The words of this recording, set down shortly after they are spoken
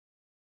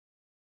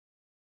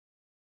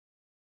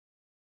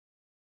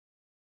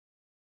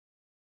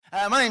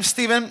My name's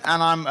Stephen,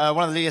 and I'm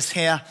one of the leaders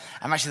here.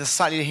 I'm actually the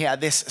site leader here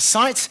at this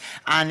site,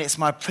 and it's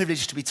my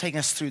privilege to be taking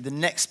us through the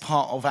next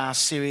part of our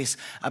series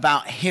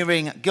about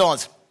hearing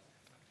God.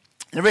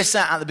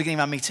 Larissa, at the beginning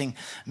of our meeting,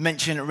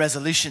 mentioned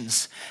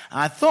resolutions. And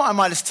I thought I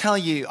might just tell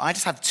you, I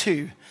just have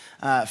two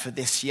for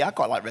this year. I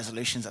quite like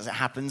resolutions as it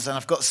happens, and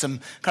I've got some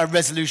kind of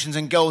resolutions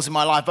and goals in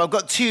my life, but I've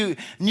got two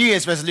New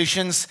Year's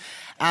resolutions,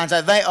 and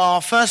they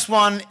are, first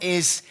one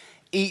is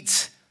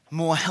eat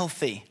more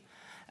healthy.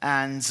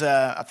 And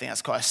I think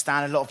that's quite a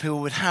standard. A lot of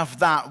people would have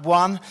that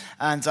one.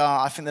 And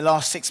I think the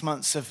last 6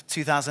 months of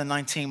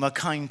 2019 were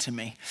kind to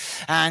me.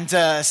 And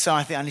so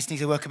I think I just need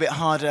to work a bit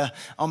harder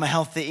on my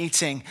healthy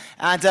eating.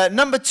 And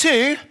number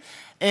two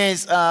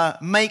is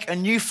make a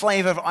new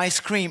flavor of ice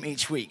cream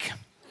each week.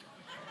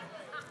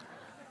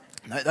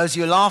 Those of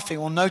you laughing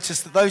will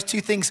notice that those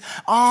two things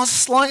are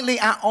slightly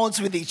at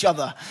odds with each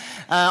other.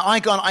 I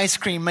got an ice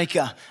cream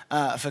maker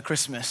for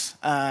Christmas.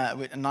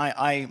 And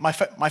my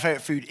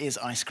favorite food is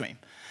ice cream.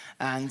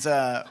 And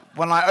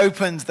when I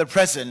opened the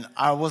present,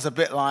 I was a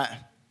bit like,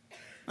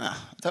 I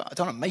don't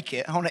want to make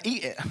it, I want to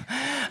eat it.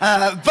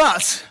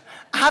 But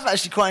I have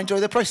actually quite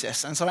enjoyed the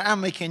process. And so I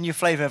am making a new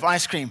flavor of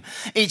ice cream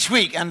each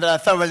week and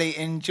thoroughly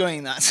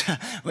enjoying that,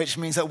 which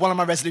means that one of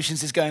my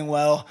resolutions is going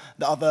well,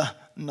 the other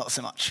not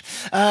so much.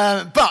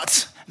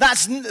 But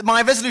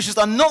my resolutions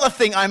are not the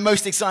thing I'm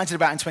most excited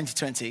about in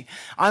 2020.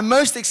 I'm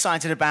most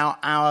excited about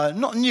our,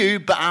 not new,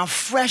 but our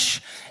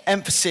fresh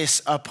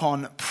emphasis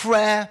upon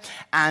prayer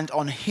and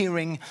on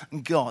hearing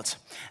God.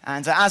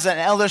 And as an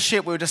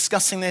eldership, we were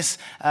discussing this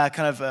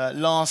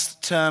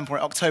last term,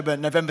 probably October,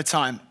 November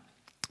time.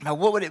 Now,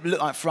 what would it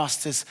look like for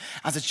us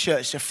as a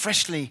church to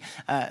freshly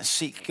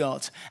seek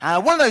God?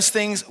 One of those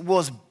things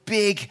was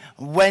Big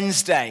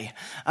Wednesday,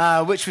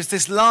 which was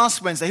this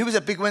last Wednesday. Who was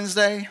at Big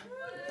Wednesday?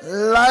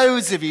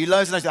 Loads of you,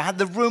 loads.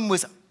 The room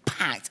was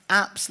packed,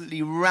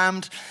 absolutely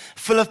rammed,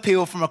 full of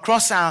people from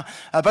across our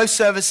both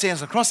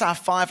services, across our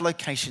 5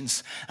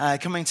 locations,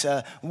 coming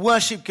to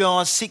worship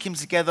God, seek Him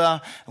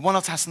together. One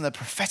of us in the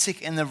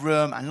prophetic in the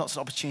room, and lots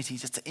of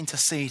opportunities just to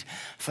intercede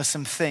for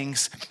some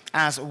things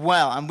as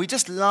well. And we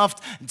just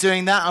loved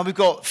doing that, and we've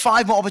got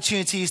 5 more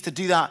opportunities to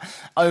do that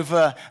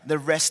over the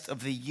rest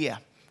of the year.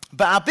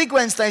 But our Big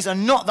Wednesdays are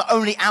not the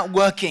only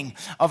outworking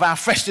of our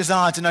fresh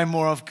desire to know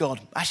more of God.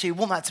 Actually, we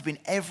want that to be in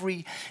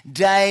every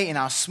day, in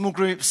our small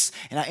groups,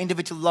 in our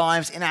individual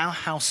lives, in our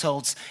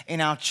households, in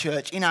our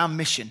church, in our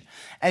mission,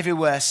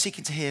 everywhere,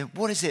 seeking to hear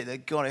what is it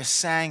that God is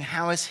saying,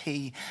 how is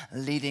He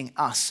leading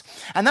us.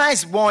 And that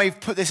is why we've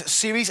put this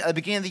series at the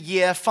beginning of the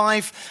year,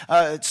 5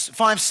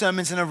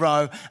 sermons in a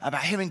row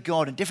about hearing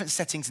God in different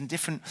settings and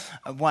different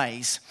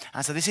ways.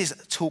 And so this is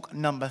talk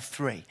number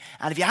 3.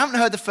 And if you haven't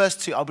heard the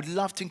first 2, I would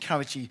love to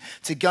encourage you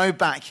to go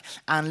back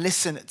and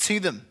listen to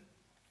them.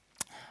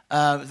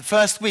 The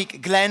first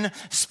week, Glenn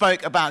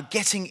spoke about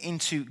getting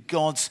into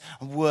God's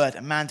Word.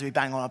 And man, do we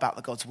bang on about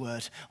the God's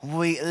Word.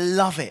 We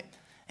love it.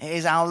 It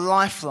is our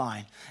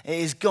lifeline. It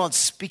is God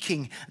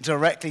speaking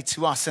directly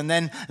to us. And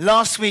then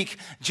last week,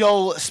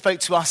 Joel spoke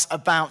to us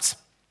about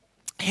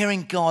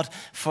hearing God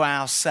for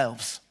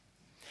ourselves.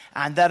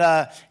 And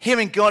that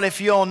hearing God, if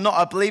you're not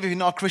a believer, if you're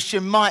not a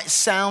Christian, might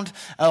sound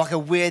like a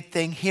weird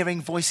thing,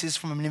 hearing voices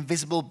from an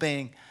invisible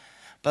being.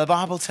 But the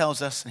Bible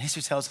tells us, and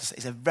history tells us,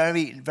 it's a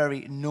very,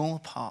 very normal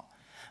part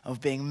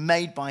of being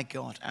made by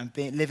God and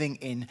living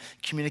in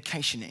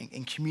communication,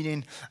 in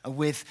communion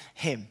with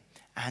Him.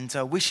 And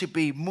we should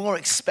be more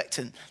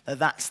expectant that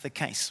that's the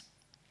case.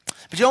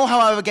 But Joel,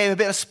 however, gave a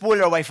bit of a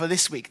spoiler away for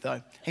this week,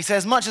 though. He said,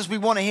 as much as we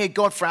want to hear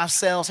God for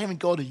ourselves, hearing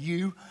God of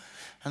you,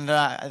 and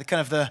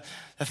the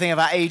thing of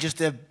our age is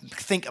to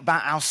think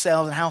about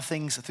ourselves and how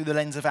things are through the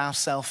lens of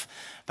ourselves.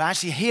 But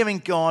actually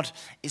hearing God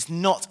is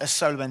not a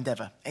solo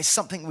endeavor. It's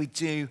something we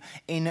do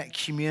in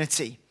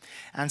community.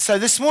 And so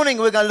this morning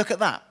we're going to look at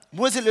that.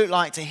 What does it look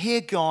like to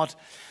hear God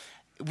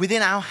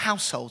within our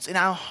households, in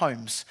our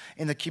homes,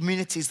 in the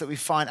communities that we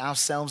find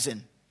ourselves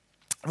in?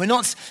 We're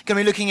not going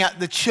to be looking at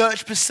the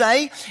church per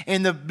se,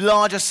 in the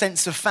larger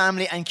sense of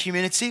family and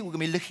community. We're going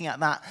to be looking at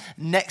that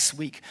next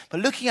week. But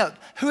looking at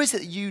who is it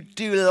that you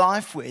do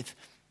life with?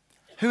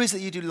 Who is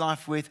it you do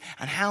life with?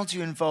 And how do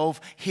you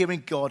involve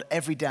hearing God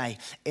every day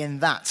in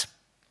that?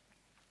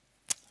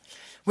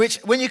 Which,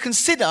 when you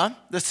consider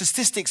the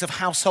statistics of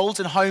households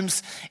and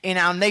homes in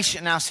our nation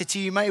and our city,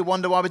 you may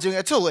wonder why we're doing it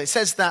at all. It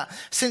says that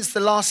since the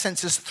last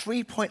census,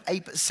 there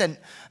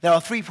are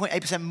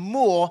 3.8%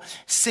 more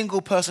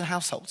single-person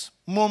households.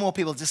 More and more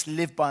people just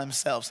live by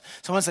themselves.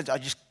 Someone said, I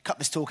just cut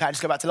this talk out,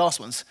 just go back to last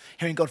one's,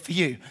 hearing God for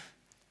you.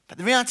 But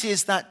the reality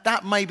is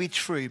that may be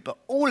true, but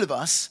all of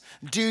us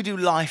do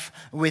life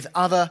with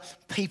other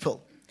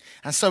people.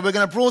 And so we're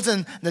going to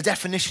broaden the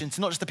definition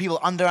to not just the people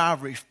under our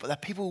roof, but the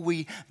people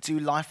we do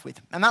life with.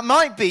 And that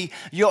might be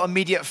your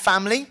immediate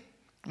family.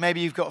 Maybe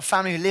you've got a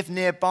family who live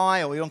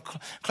nearby or you're in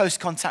close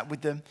contact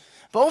with them.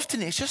 But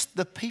often it's just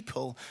the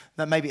people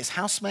that maybe it's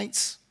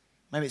housemates,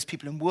 maybe it's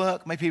people in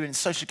work, maybe people in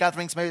social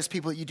gatherings, maybe it's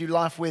people that you do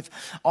life with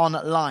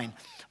online.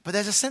 But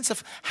there's a sense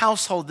of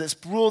household that's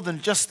broader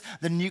than just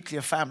the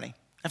nuclear family.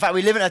 In fact,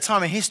 we live in a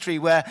time in history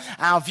where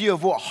our view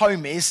of what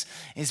home is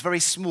very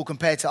small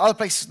compared to other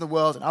places in the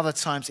world and other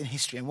times in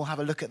history. And we'll have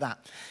a look at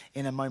that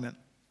in a moment.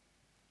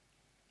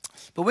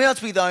 But we are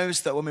to be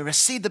those that when we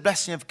receive the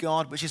blessing of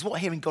God, which is what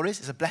hearing God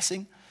is a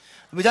blessing,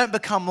 we don't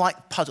become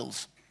like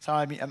puddles. So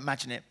I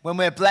imagine it. When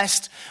we're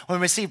blessed, when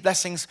we receive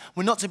blessings,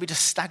 we're not to be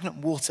just stagnant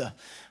water,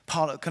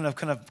 kind of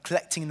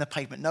collecting in the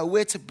pavement. No,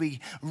 we're to be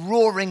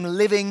roaring,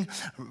 living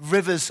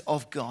rivers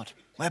of God.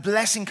 Where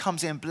blessing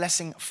comes in,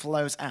 blessing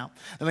flows out.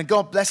 And when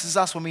God blesses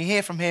us, when we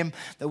hear from him,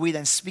 that we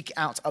then speak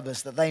out to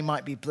others, that they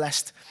might be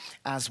blessed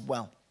as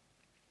well.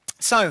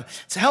 So,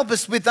 to help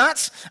us with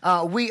that,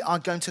 we are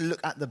going to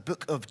look at the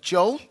book of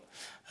Joel.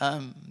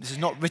 This is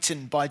not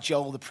written by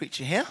Joel, the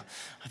preacher here.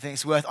 I think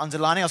it's worth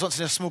underlining. I was once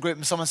in a small group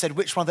and someone said,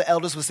 which one of the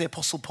elders was the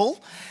Apostle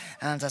Paul?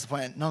 And that's the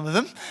point, none of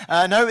them.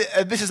 No,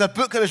 this is a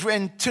book that was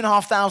written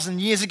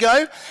 2,500 years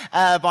ago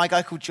by a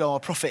guy called Joel, a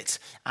prophet.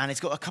 And it's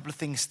got a couple of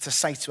things to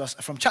say to us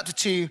from chapter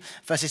 2,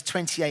 verses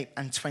 28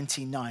 and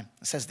 29.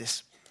 It says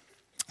this.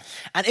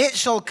 And it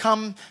shall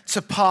come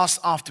to pass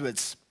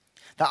afterwards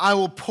that I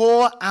will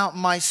pour out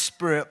my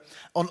spirit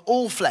on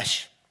all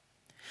flesh.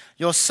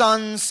 Your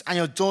sons and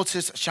your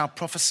daughters shall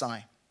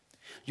prophesy.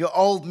 Your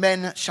old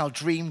men shall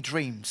dream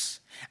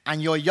dreams,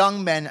 and your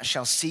young men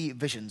shall see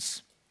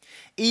visions.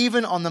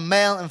 Even on the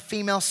male and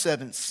female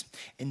servants,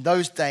 in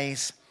those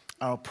days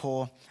I will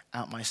pour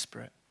out my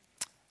spirit.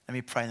 Let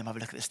me pray and then have a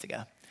look at this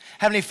together.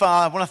 Heavenly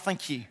Father, I want to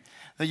thank you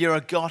that you're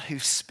a God who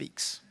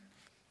speaks.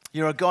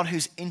 You're a God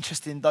who's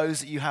interested in those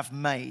that you have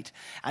made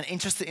and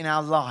interested in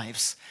our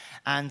lives.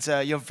 And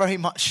you're very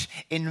much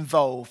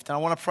involved. And I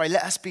want to pray,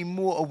 let us be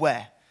more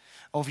aware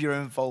of your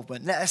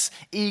involvement. Let us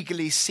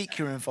eagerly seek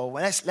your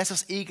involvement. Let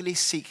us eagerly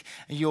seek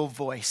your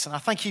voice. And I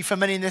thank you for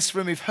many in this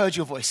room who've heard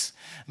your voice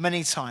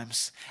many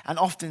times and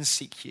often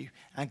seek you.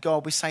 And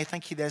God, we say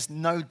thank you, there's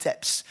no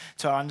depths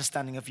to our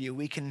understanding of you.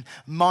 We can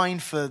mine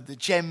for the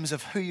gems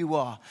of who you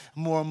are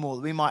more and more,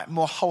 that we might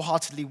more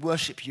wholeheartedly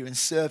worship you and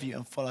serve you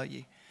and follow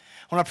you.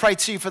 I want to pray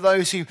too for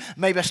those who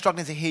maybe are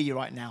struggling to hear you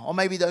right now, or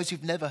maybe those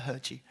who've never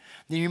heard you,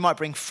 that you might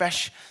bring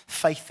fresh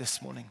faith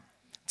this morning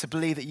to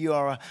believe that you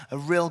are a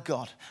real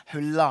God who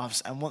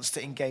loves and wants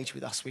to engage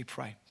with us, we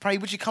pray. Pray,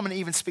 would you come and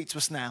even speak to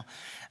us now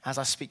as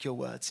I speak your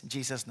words? In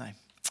Jesus' name,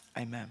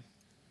 amen.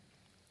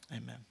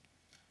 Amen.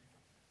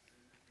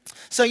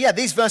 So yeah,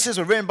 these verses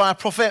were written by a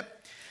prophet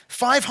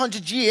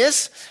 500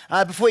 years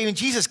before even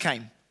Jesus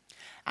came.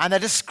 And they're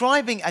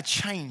describing a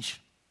change.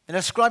 They're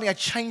describing a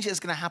change that is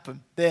going to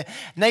happen. The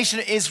nation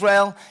of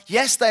Israel,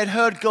 yes, they had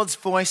heard God's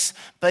voice,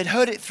 but they'd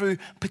heard it through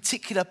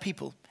particular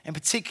people in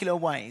particular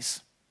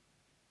ways.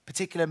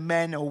 Particular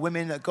men or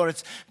women that God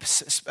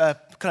had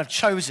kind of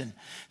chosen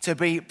to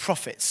be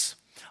prophets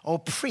or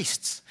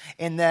priests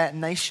in their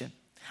nation.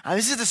 And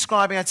this is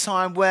describing a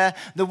time where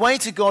the way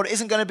to God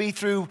isn't going to be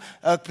through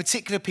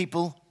particular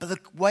people, but the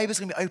way is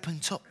going to be open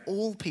to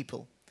all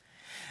people.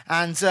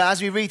 And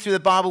as we read through the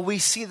Bible, we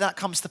see that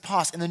comes to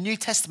pass in the New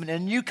Testament, in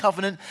a new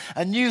covenant,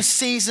 a new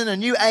season, a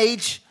new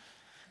age.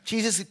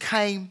 Jesus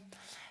came,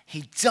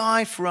 he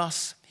died for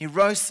us, he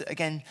rose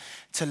again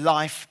to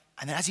life.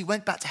 And then as he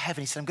went back to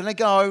heaven, he said, I'm going to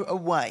go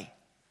away,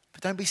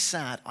 but don't be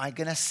sad. I'm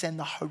going to send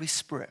the Holy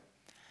Spirit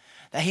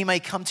that he may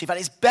come to you. In fact,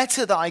 it's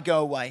better that I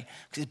go away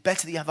because it's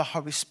better that you have the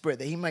Holy Spirit,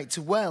 that he may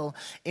dwell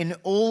in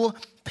all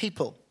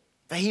people,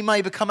 that he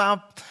may become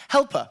our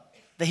helper,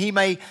 that he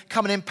may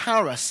come and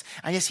empower us.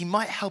 And yes, he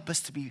might help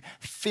us to be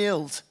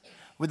filled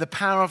with the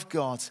power of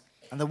God,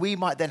 and that we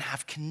might then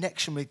have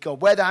connection with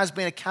God. Where there has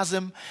been a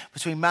chasm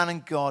between man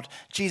and God,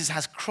 Jesus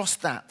has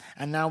crossed that,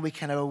 and now we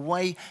can have a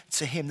way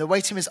to him. The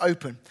way to him is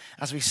open,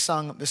 as we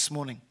sung this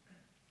morning.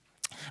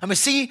 And we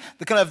see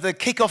the kind of the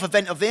kickoff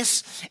event of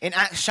this in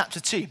Acts chapter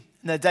 2, in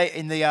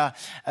the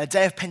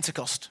day of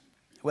Pentecost,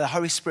 where the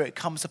Holy Spirit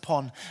comes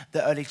upon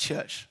the early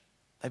church.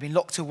 They've been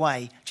locked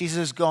away. Jesus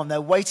is gone. They're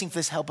waiting for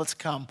this helper to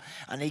come.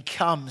 And he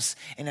comes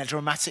in a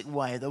dramatic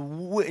way. The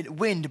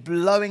wind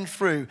blowing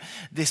through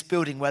this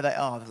building where they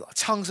are.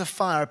 Tongues of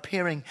fire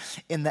appearing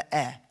in the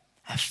air.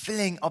 A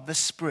filling of the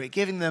Spirit,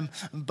 giving them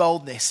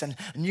boldness and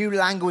new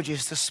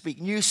languages to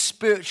speak, new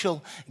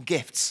spiritual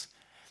gifts.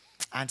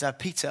 And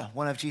Peter,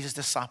 one of Jesus'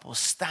 disciples,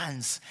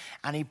 stands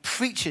and he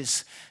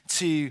preaches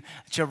to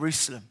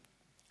Jerusalem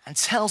and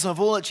tells them of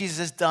all that Jesus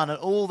has done and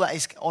all that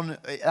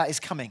is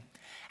coming.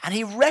 And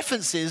he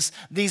references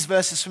these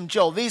verses from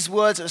Joel, these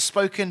words that were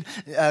spoken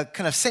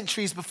kind of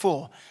centuries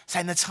before,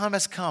 saying the time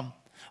has come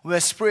where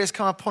the Spirit has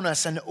come upon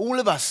us and all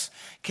of us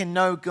can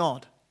know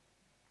God,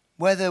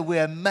 whether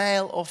we're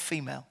male or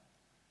female,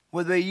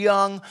 whether we're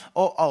young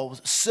or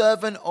old,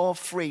 servant or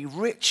free,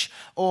 rich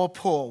or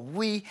poor,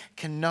 we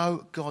can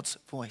know God's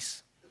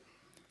voice.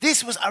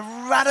 This was a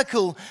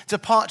radical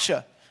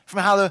departure from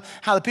how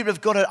the people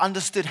of God had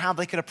understood how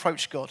they could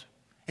approach God.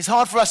 It's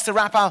hard for us to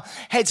wrap our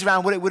heads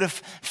around what it would have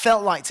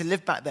felt like to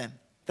live back then.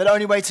 That the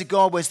only way to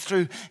God was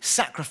through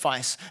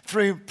sacrifice,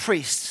 through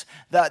priests,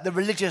 that the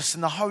religious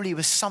and the holy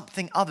was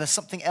something other,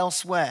 something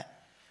elsewhere.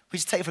 We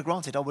just take it for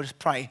granted. Oh, we'll just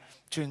pray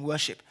during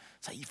worship.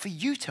 It's like, for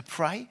you to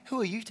pray? Who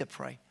are you to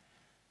pray?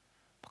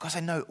 because I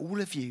know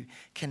all of you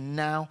can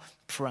now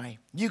pray.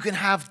 You can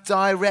have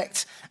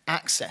direct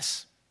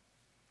access.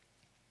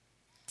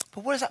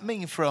 But what does that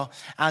mean for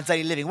our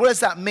daily living? What does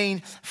that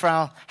mean for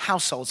our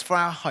households, for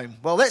our home?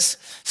 Well, let's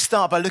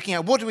start by looking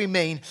at what do we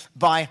mean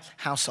by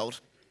household.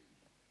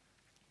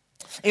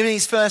 Even in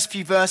these first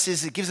few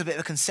verses, it gives a bit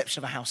of a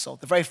conception of a household.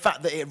 The very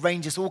fact that it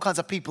ranges, all kinds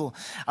of people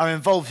are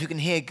involved who can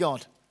hear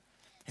God.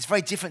 It's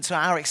very different to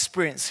our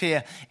experience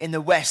here in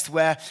the West,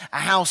 where a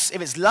house,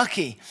 if it's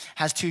lucky,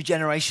 has 2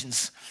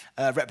 generations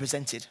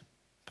represented.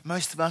 But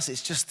most of us,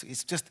 it's just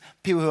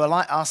people who are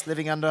like us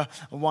living under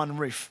one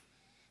roof.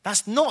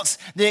 That's not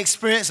the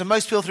experience of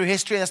most people through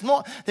history. That's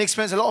not the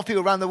experience of a lot of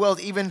people around the world,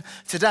 even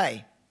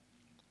today.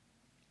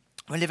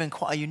 We live in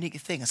quite a unique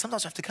thing, and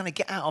sometimes we have to kind of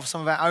get out of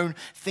some of our own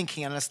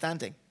thinking and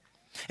understanding.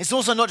 It's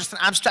also not just an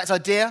abstract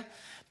idea,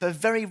 but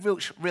very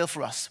real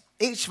for us.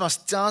 Each of us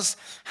does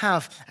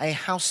have a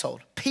household,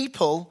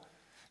 people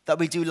that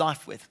we do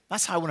life with.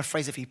 That's how I want to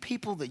phrase it for you,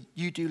 people that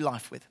you do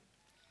life with.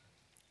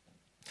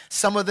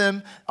 Some of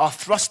them are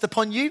thrust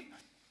upon you.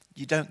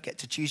 You don't get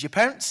to choose your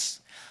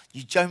parents.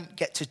 You don't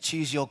get to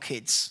choose your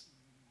kids.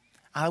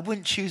 And I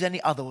wouldn't choose any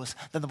others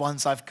than the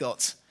ones I've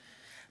got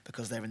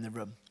because they're in the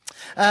room.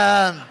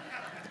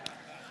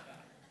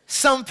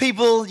 Some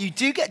people you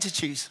do get to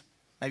choose.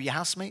 Maybe your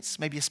housemates,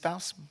 maybe your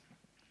spouse.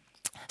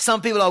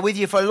 Some people are with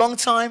you for a long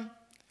time.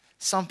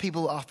 Some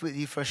people are with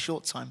you for a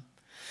short time.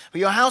 But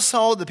your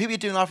household, the people you're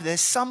doing life with,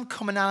 there's some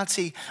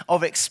commonality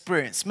of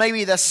experience.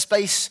 Maybe the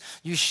space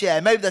you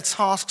share. Maybe the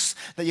tasks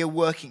that you're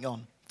working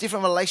on.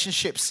 Different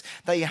relationships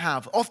that you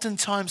have.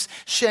 Oftentimes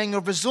sharing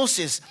your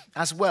resources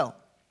as well.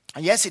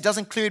 And yes, it does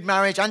include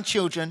marriage and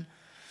children.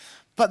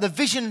 But the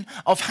vision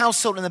of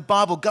household in the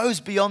Bible goes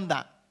beyond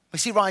that. We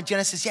see right in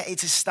Genesis,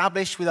 it's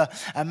established with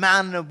a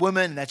man and a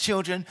woman and their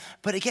children.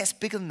 But it gets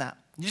bigger than that.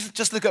 You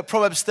just look at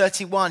Proverbs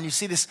 31. You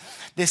see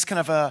this kind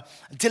of a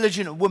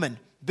diligent woman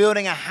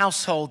building a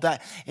household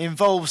that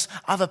involves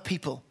other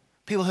people.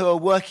 People who are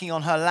working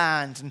on her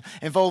land and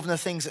involved in the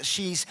things that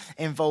she's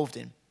involved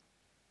in.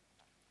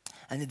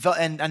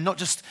 And not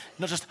just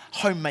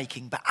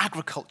homemaking, but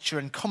agriculture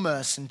and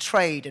commerce and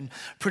trade and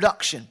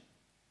production.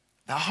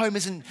 Now, home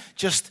isn't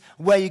just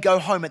where you go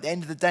home at the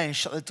end of the day and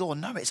shut the door.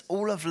 No, it's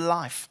all of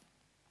life.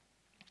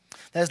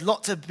 There's a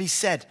lot to be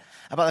said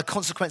about the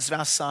consequences of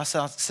our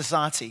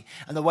society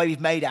and the way we've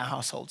made our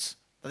households.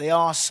 That they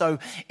are so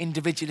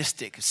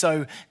individualistic,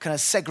 so kind of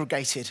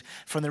segregated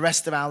from the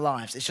rest of our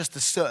lives. It's just a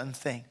certain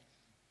thing.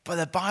 But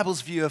the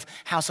Bible's view of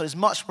household is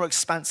much more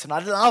expansive.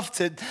 I'd love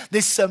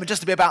this sermon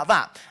just to be about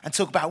that and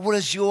talk about what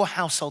does your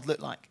household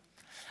look like.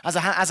 As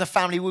a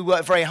family, we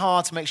work very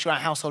hard to make sure our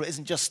household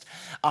isn't just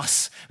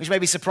us, which may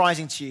be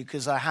surprising to you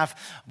because I have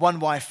one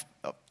wife.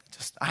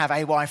 I have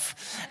a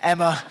wife,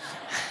 Emma.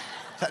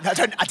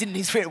 I didn't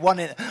need to put one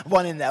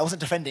in there. I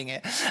wasn't defending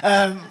it.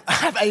 I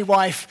have a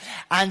wife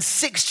and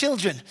 6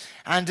 children,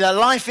 and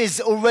life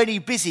is already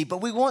busy.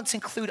 But we want to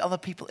include other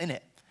people in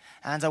it.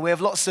 And we have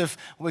lots of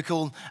what we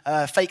call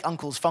fake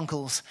uncles,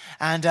 funkles,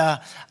 and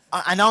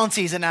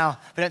aunties are now,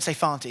 we don't say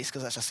fanties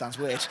because that just sounds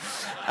weird.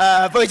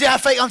 But we do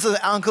have fake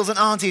uncles and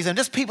aunties and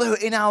just people who are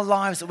in our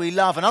lives that we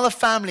love and other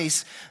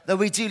families that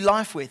we do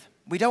life with.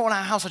 We don't want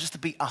our household just to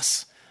be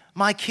us.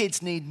 My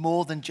kids need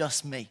more than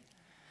just me.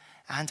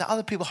 And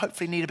other people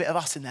hopefully need a bit of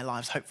us in their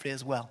lives, hopefully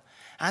as well.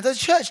 And the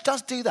church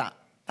does do that.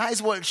 That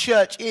is what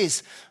church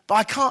is. But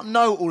I can't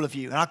know all of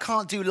you and I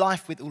can't do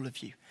life with all of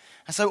you.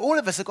 And so all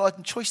of us have got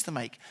a choice to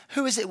make.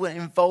 Who is it we're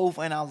involved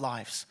in our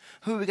lives?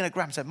 Who are we going to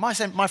grab? So my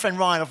friend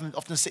Ryan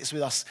often sits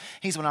with us.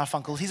 He's one of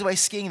our funkles. He's away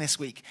skiing this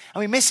week. And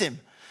we miss him.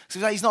 So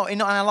he's not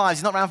in our lives.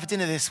 He's not around for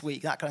dinner this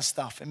week, that kind of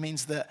stuff. It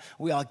means that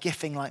we are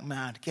gifting like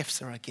mad.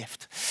 Gifts are a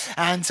gift.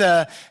 And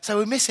so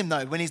we miss him,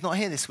 though, when he's not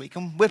here this week.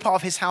 And we're part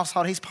of his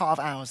household. He's part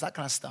of ours, that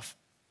kind of stuff.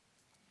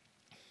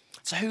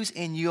 So who's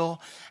in your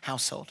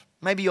household?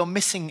 Maybe you're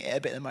missing it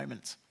a bit at the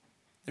moment.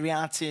 The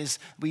reality is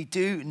we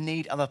do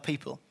need other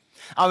people.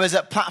 I was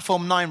at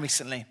Platform 9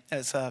 recently.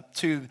 It's a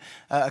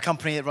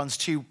company that runs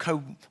 2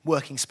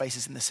 co-working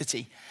spaces in the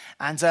city.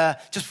 And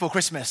just before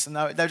Christmas, and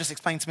they were just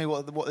explaining to me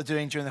what they're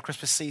doing during the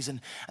Christmas season.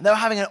 And they were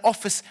having an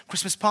office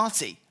Christmas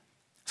party.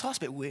 So that's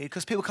a bit weird,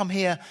 because people come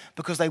here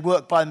because they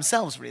work by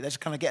themselves, really. They just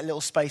kind of get a little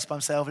space by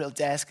themselves, a little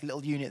desk, a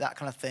little unit, that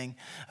kind of thing.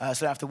 So they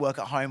don't have to work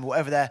at home or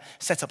whatever their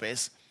setup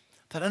is.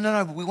 But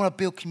no, we want to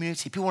build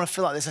community. People want to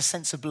feel like there's a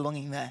sense of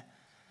belonging there.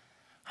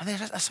 And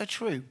that's so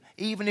true.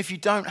 Even if you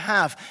don't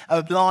have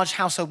a large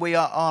household where you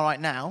are right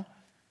now,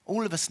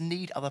 all of us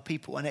need other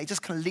people. And it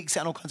just kind of leaks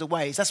out in all kinds of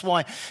ways. That's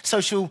why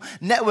social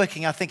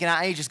networking, I think, in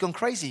our age has gone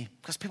crazy.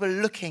 Because people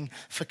are looking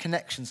for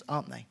connections,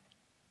 aren't they?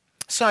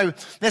 So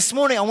this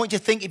morning, I want you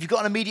to think, if you've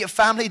got an immediate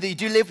family that you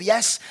do live with,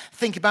 yes,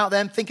 think about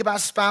them. Think about a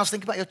spouse.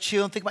 Think about your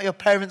children. Think about your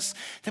parents.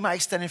 Think about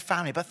extended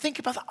family. But think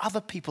about the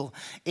other people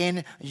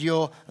in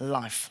your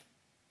life.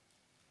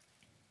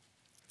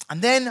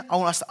 And then I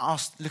want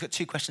us to look at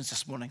 2 questions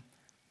this morning.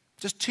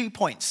 Just 2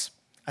 points.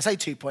 I say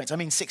 2 points, I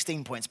mean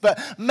 16 points. But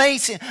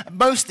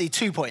mostly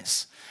 2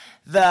 points.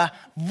 The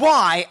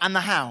why and the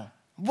how.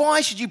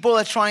 Why should you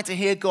bother trying to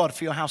hear God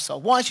for your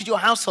household? Why should your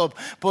household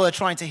bother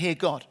trying to hear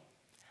God?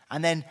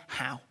 And then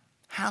how?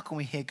 How can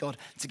we hear God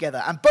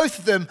together? And both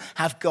of them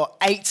have got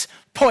 8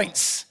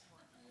 points.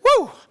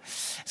 Woo!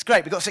 It's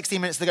great. We've got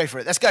 16 minutes to go for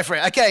it. Let's go for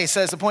it. Okay,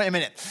 so it's a point a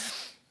minute.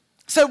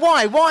 So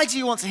why? Why do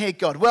you want to hear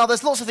God? Well,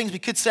 there's lots of things we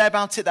could say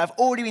about it that have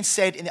already been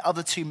said in the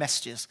other 2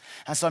 messages.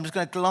 And so I'm just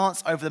going to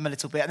glance over them a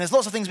little bit. And there's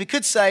lots of things we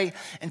could say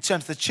in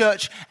terms of the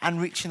church and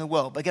reaching the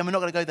world. But again, we're not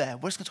going to go there.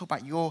 We're just going to talk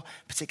about your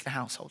particular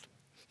household.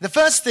 The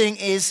first thing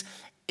is,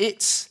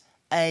 it's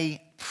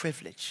a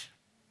privilege.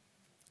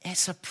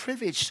 It's a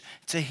privilege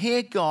to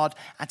hear God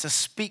and to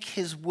speak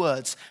his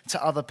words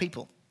to other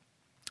people.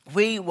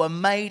 We were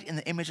made in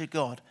the image of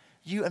God.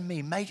 You and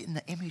me, made in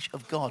the image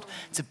of God,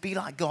 to be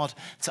like God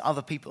to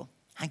other people.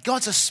 And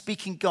God's a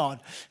speaking God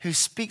who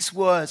speaks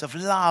words of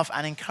love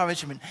and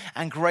encouragement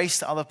and grace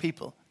to other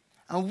people.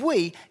 And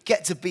we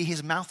get to be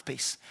his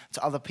mouthpiece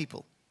to other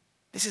people.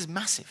 This is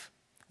massive.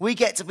 We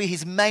get to be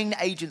his main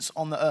agents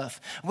on the earth.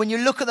 When you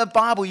look at the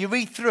Bible, you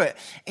read through it,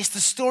 it's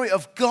the story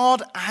of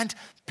God and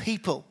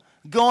people.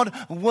 God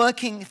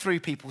working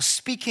through people,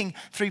 speaking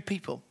through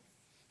people.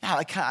 Now,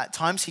 at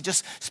times, he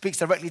just speaks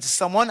directly to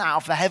someone out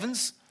of the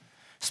heavens,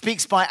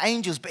 speaks by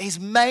angels, but his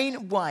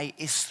main way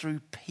is through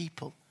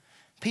people.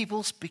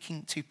 People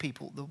speaking to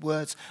people, the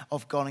words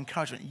of God,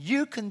 encouragement.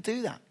 You can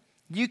do that.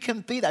 You can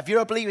be that. If you're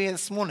a believer here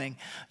this morning,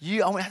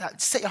 I want to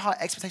set your heart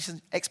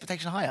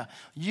expectation higher.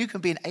 You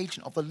can be an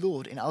agent of the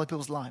Lord in other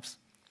people's lives.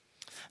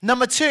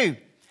 Number 2,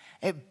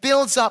 it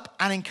builds up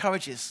and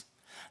encourages.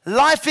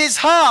 Life is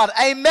hard.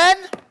 Amen?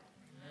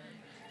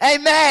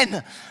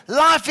 Amen.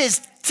 Life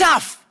is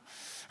tough.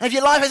 And if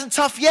your life isn't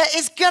tough yet,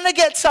 it's going to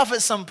get tough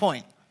at some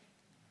point.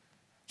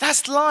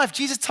 That's life.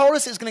 Jesus told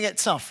us it was going to get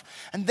tough.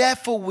 And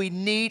therefore, we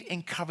need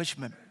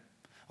encouragement.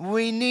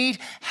 We need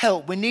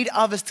help. We need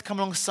others to come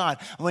alongside.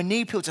 And we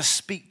need people to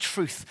speak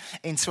truth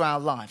into our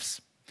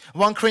lives.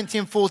 1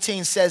 Corinthians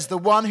 14 says, the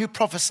one who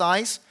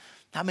prophesies,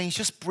 that means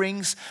just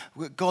brings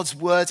God's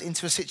words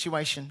into a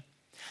situation,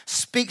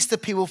 speaks to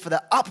people for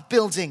their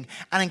upbuilding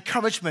and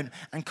encouragement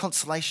and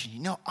consolation.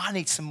 You know, I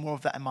need some more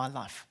of that in my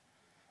life.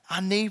 I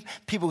need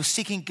people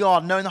seeking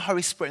God, knowing the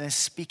Holy Spirit, and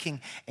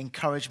speaking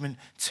encouragement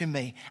to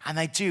me. And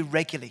they do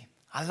regularly.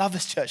 I love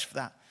this church for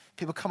that.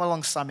 People come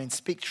alongside me and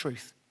speak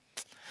truth.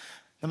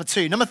 Number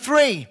 2. Number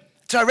 3,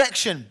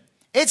 direction.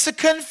 It's a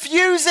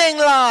confusing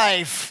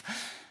life.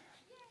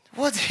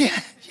 What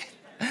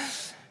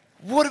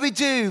do we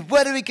do?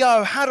 Where do we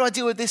go? How do I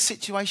deal with this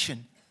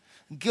situation?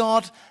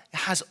 God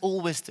has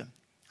all wisdom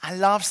and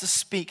loves to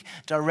speak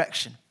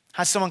direction.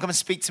 Had someone come and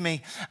speak to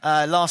me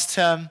last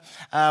term.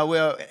 We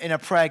were in a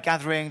prayer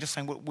gathering, just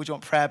saying, what do you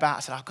want prayer about? I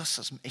said, I've got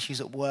some issues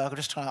at work. I'm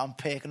just trying to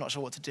unpick. I'm not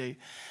sure what to do.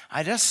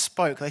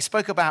 They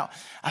spoke about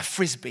a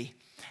frisbee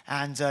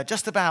and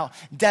just about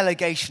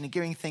delegation and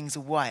giving things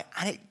away.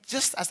 And it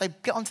just, as they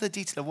get onto the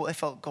detail of what they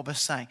felt God was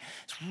saying,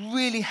 it's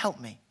really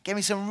helped me. Gave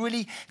me some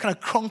really kind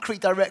of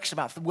concrete direction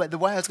about the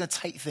way I was going to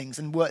take things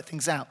and work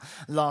things out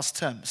last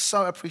term.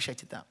 So I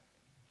appreciated that.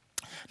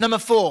 Number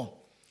 4,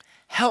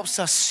 helps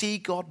us see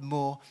God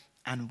more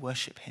and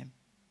worship him.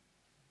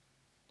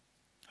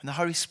 When the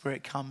Holy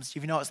Spirit comes,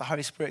 if you know it's the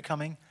Holy Spirit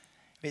coming,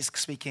 if it's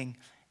speaking,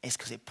 it's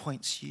because it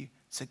points you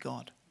to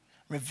God.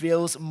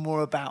 Reveals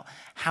more about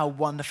how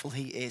wonderful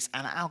he is.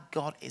 And our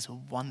God is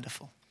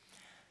wonderful.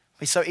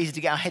 It's so easy to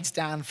get our heads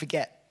down and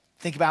forget.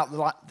 Think about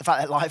the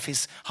fact that life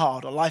is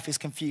hard or life is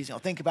confusing. Or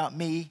think about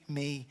me.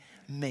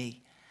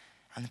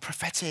 And the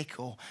prophetic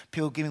or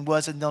people giving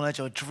words of knowledge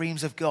or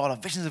dreams of God or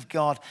visions of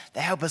God,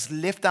 they help us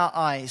lift our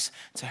eyes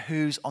to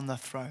who's on the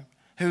throne,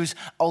 who's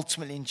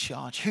ultimately in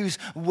charge, who's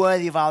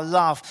worthy of our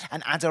love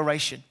and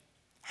adoration,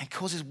 and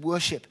causes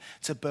worship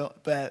to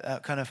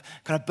kind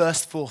of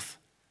burst forth.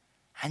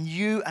 And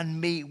you and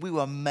me, we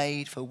were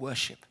made for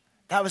worship.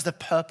 That was the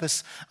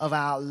purpose of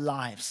our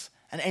lives.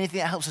 And anything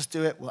that helps us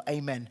do it, well,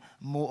 amen,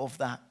 more of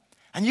that.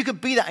 And you can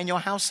be that in your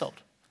household.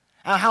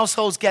 Our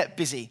households get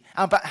busy.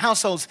 Our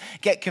households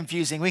get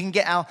confusing. We can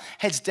get our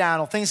heads down,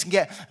 or things can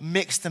get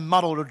mixed and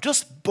muddled, or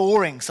just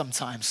boring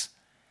sometimes.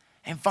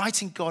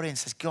 Inviting God in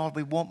says, God,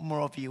 we want more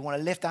of you. We want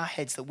to lift our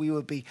heads that we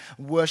would be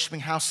a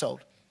worshiping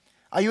household.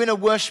 Are you in a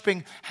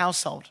worshiping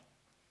household?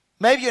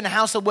 Maybe you're in a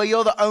household where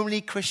you're the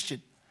only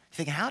Christian. You're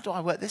thinking, how do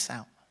I work this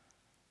out?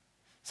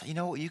 So you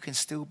know what? You can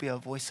still be a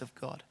voice of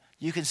God.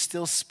 You can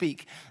still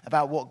speak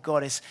about what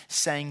God is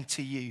saying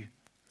to you,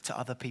 to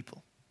other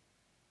people.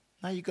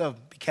 Now you've got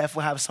to be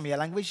careful how some of your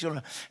language. You don't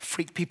want to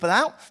freak people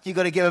out. You've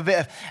got to give a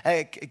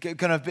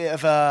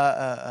bit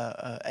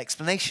of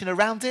explanation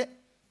around it.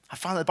 I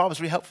find that the Bible's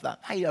really helpful for that.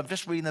 Hey, I'm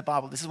just reading the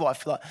Bible. This is what I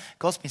feel like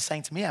God's been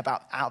saying to me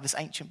about out of this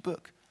ancient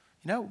book.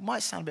 You know, it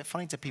might sound a bit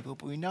funny to people,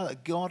 but we know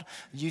that God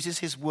uses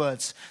his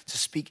words to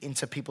speak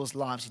into people's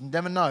lives. You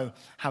never know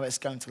how it's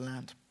going to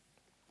land.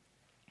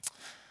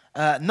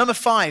 Number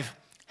 5,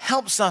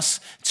 helps us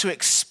to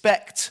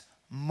expect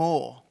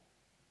more.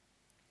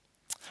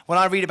 When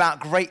I read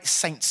about great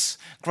saints,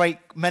 great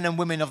men and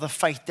women of the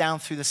faith down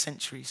through the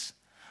centuries,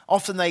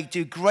 often they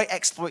do great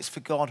exploits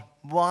for God.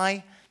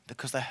 Why?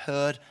 Because they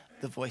heard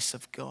the voice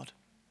of God.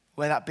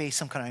 whether that be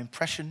some kind of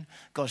impression,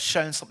 God's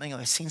shown something, or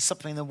they've seen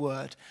something in the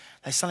Word.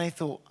 They suddenly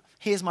thought,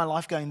 here's my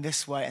life going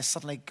this way, and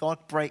suddenly God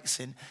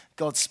breaks in,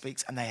 God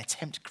speaks, and they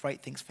attempt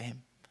great things for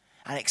him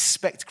and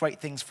expect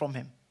great things from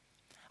him.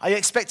 Are you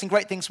expecting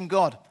great things from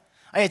God?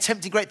 Are you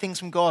attempting great things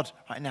from God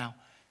right now?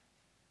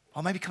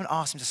 Or maybe come and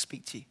ask him to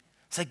speak to you.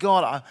 Say,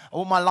 God, I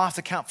want my life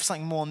to count for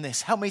something more than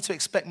this. Help me to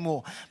expect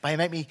more, but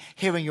make me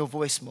hearing your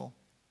voice more.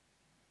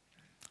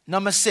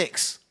 Number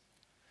 6,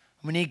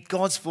 we need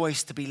God's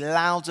voice to be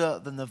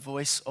louder than the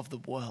voice of the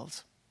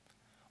world.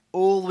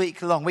 All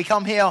week long. We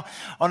come here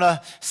on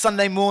a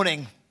Sunday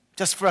morning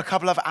just for a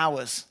couple of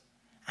hours.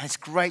 And it's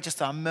great just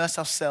to immerse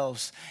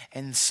ourselves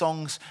in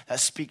songs that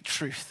speak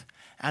truth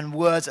and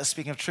words that are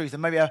speaking of truth.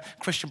 And maybe a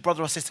Christian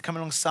brother or sister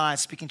coming alongside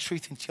speaking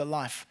truth into your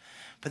life.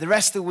 But the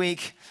rest of the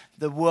week,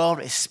 the world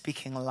is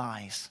speaking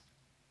lies,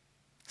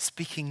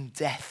 speaking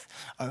death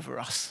over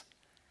us.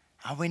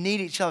 And we need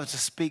each other to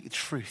speak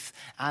truth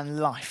and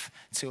life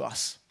to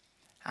us.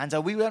 And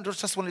we don't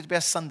just want it to be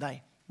a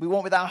Sunday. We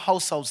want with our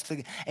households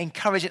to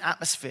encourage an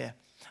atmosphere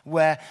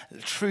where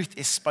truth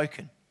is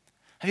spoken.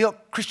 Have you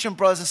got Christian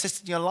brothers and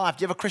sisters in your life?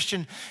 Do you have a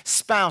Christian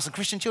spouse and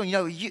Christian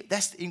children?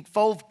 Let's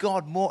involve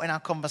God more in our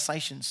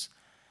conversations.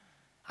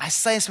 I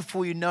say this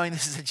before you knowing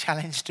this is a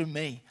challenge to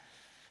me.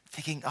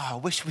 Thinking, I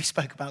wish we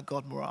spoke about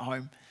God more at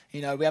home.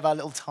 We have our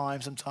little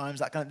time sometimes,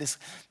 that kind of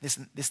this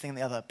thing and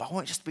the other. But I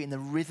want it just to be in the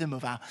rhythm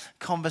of our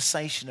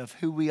conversation of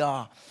who we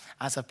are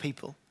as a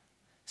people.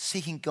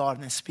 Seeking God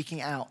and then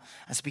speaking out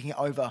and speaking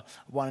over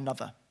one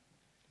another.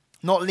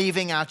 Not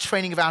leaving our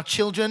training of our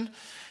children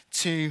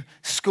to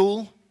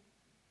school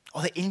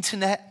or the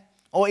internet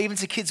or even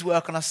to kids'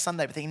 work on a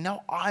Sunday, but thinking,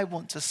 no, I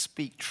want to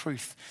speak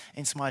truth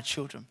into my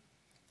children.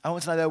 I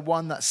want to know they're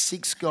one that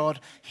seeks God,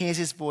 hears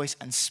his voice,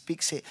 and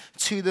speaks it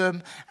to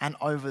them and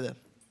over them.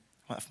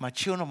 I want that for my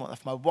children, I want that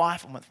for my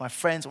wife, I want that for my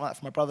friends, I want that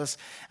for my brothers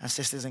and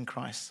sisters in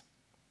Christ.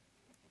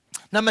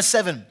 Number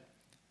 7,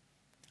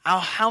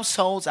 our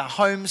households, our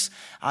homes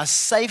are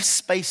safe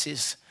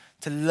spaces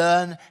to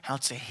learn how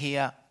to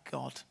hear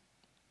God.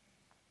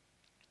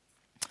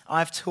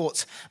 I've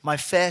taught my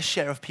fair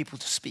share of people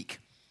to speak.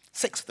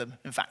 6 of them,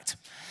 in fact.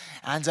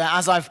 And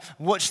as I've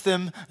watched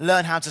them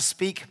learn how to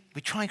speak,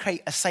 we try and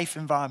create a safe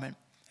environment.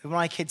 When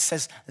my kid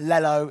says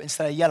lello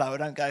instead of yellow, I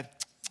don't go,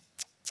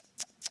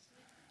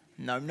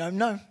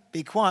 no,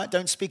 be quiet,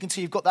 don't speak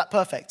until you've got that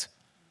perfect.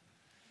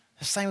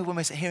 The same with when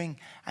we're hearing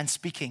and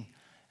speaking,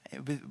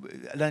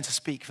 learn to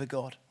speak for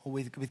God or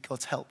with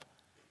God's help.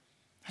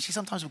 Actually,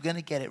 sometimes we're going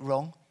to get it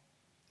wrong.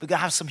 We're going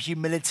to have some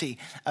humility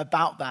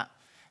about that.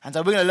 And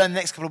we're going to learn the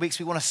next couple of weeks,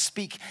 we want to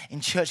speak in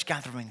church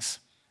gatherings.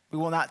 We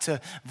want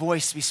that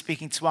voice to be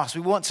speaking to us. We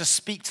want to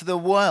speak to the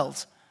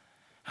world.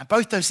 And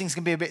both those things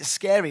can be a bit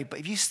scary, but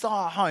if you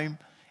start at home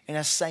in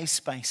a safe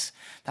space,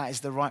 that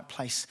is the right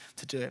place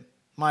to do it.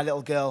 My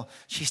little girl,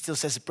 she still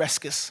says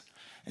brescus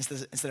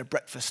instead of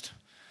breakfast.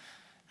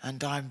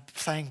 And I'm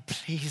saying,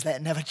 please let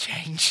it never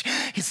change.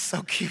 It's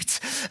so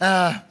cute.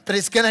 But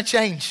it's going to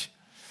change.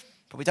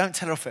 But we don't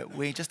tell her off it.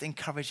 We just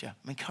encourage her.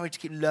 We encourage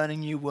her to keep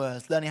learning new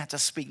words, learning how to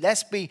speak.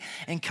 We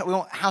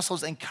want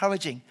households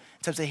encouraging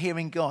in terms of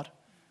hearing God.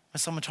 When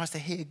someone tries to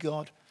hear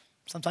God,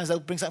 sometimes they'll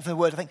bring something from the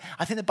word.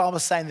 I think the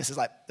Bible's saying this is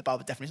like, the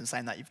Bible definitely isn't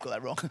saying that. You've got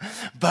that wrong.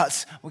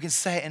 But we can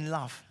say it in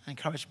love and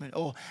encouragement.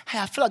 Or, hey,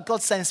 I feel like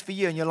God's saying this for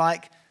you. And you're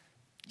like,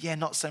 yeah,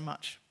 not so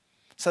much.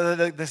 So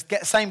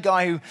the same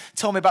guy who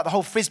told me about the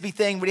whole Frisbee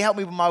thing, really helped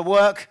me with my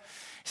work.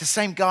 It's the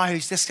same guy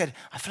who's just said,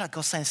 I feel like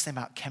God's saying this thing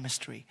about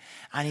chemistry.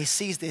 And he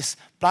sees this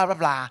blah, blah,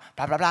 blah,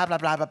 blah, blah, blah, blah,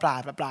 blah, blah,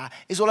 blah, blah, blah,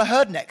 is all I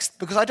heard next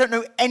because I don't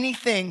know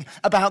anything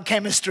about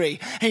chemistry.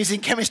 And he's in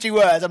chemistry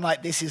words. I'm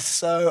like, this is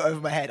so over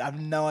my head. I have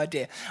no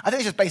idea. I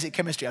think it's just basic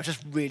chemistry. I was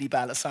just really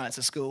bad at science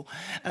at school.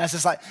 And I was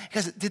just like, he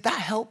goes, did that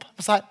help? I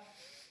was like,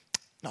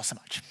 not so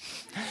much.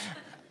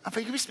 I think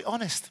we can just be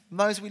honest.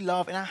 Those we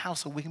love in our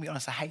household, we can be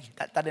honest. Say, hey,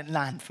 that didn't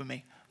land for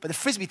me. But the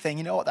Frisbee thing,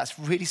 you know what? That's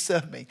really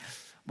served me.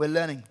 We're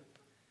learning.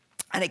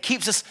 And it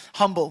keeps us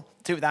humble,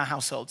 too, with our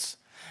households.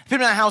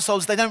 People in our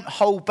households, they don't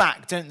hold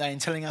back, don't they, in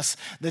telling us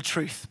the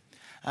truth.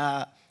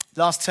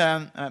 Last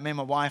term, me and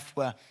my wife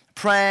were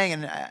praying,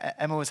 and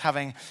Emma was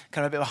having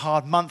kind of a bit of a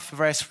hard month for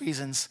various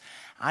reasons.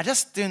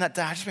 During that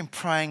day, I'd just been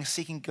praying,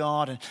 seeking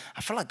God, and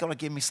I felt like God had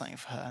given me something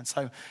for her. And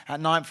so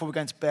at night, before we were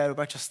going to bed, we were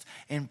both just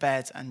in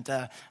bed, and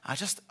I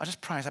just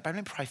prayed. I said, babe,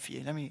 let me pray for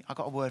you. I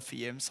got a word for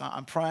you. And so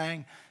I'm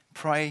praying,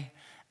 and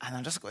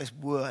I just got this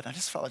word. I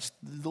just felt like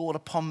the Lord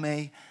upon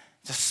me.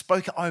 Just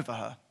spoke it over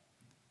her.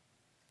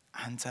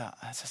 And as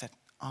I said,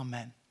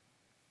 Amen.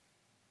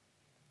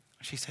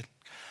 She said,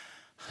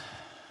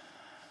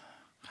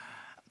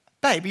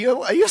 babe,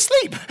 are you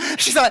asleep?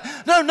 She's like,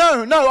 no,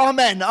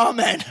 amen. I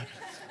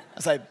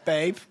was like,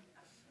 babe,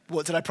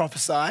 what did I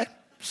prophesy?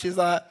 She's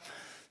like,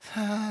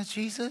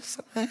 Jesus.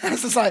 I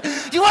was just like,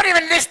 you weren't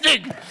even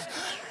listening.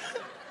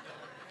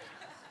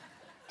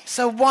 It's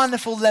a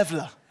wonderful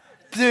leveler.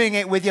 Doing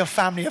it with your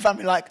family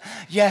like,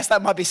 yes,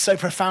 that might be so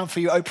profound for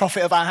you, O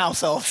prophet of our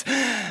household.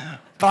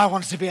 But I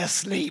wanted to be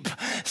asleep.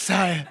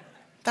 So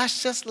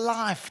That's just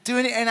life.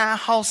 Doing it in our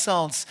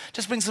households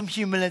just brings some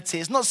humility.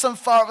 It's not some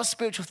far off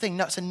spiritual thing.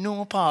 No, it's a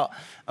normal part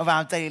of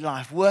our daily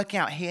life. Working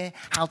out here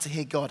how to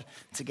hear God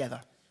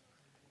together.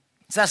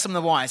 So that's some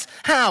of the whys.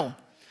 How?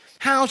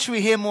 How should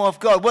we hear more of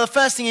God? Well, the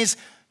first thing is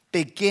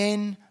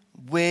begin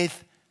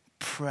with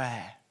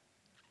prayer.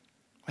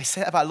 We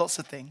say that about lots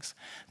of things.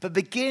 But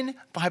begin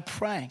by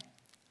praying.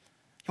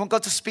 You want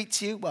God to speak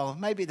to you? Well,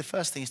 maybe the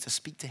first thing is to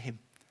speak to him.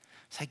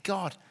 Say,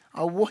 God,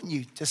 I want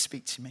you to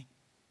speak to me.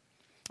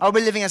 Are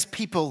we living as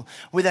people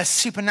with a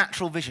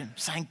supernatural vision?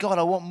 Saying, God,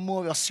 I want more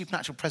of your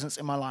supernatural presence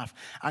in my life.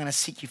 I'm going to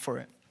seek you for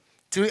it.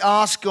 Do we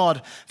ask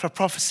God for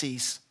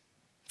prophecies,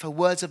 for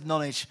words of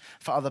knowledge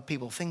for other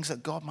people, things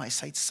that God might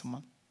say to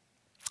someone?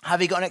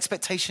 Have you got an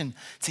expectation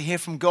to hear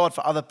from God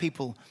for other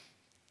people?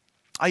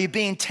 Are you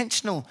being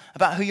intentional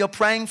about who you're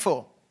praying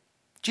for?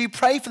 Do you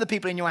pray for the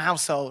people in your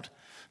household?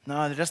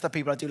 No, they're just the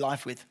people I do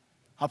life with.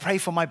 I pray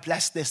for my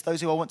blessed list, those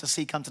who I want to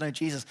see come to know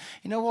Jesus.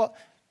 You know what?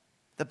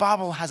 The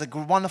Bible has a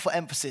wonderful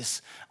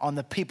emphasis on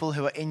the people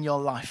who are in your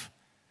life.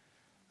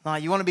 Now,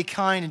 you want to be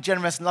kind and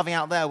generous and loving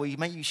out there, well, you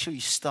make sure you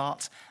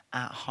start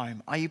at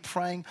home. Are you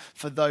praying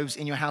for those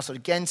in your household?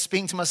 Again,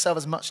 speaking to myself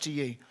as much to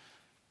you.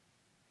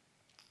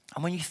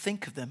 And when you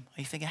think of them,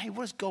 are you thinking, hey,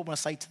 what does God want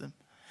to say to them?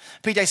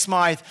 PJ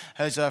Smythe,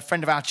 who's a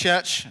friend of our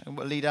church, a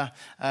leader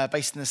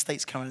based in the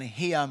States currently,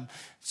 he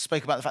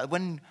spoke about the fact that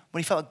when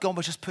he felt that God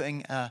was just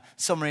putting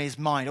someone in his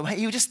mind, or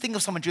he would just think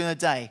of someone during the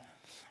day,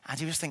 and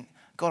he would just think,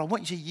 God, I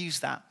want you to use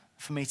that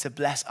for me to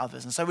bless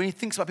others. And so when he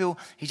thinks about people,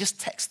 he just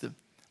texts them.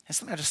 It's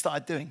something I just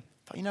started doing.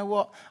 But you know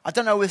what? I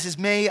don't know whether this is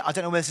me. I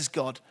don't know whether this is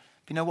God.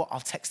 But you know what? I'll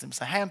text them.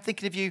 Say, hey, I'm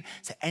thinking of you.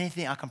 Is there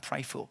anything I can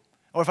pray for?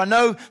 Or if I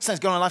know something's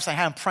going on in my life, say,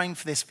 hey, I'm praying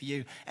for this for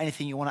you.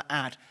 Anything you want to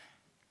add.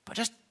 But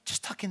just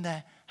tuck in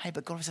there, hey,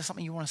 but God, is there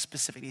something you want to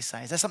specifically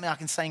say? Is there something I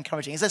can say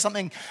encouraging? Is there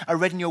something I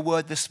read in your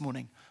word this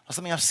morning? Or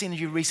something I've seen of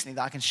you recently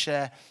that I can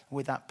share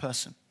with that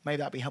person? Maybe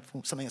that'd be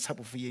helpful, something that's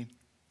helpful for you.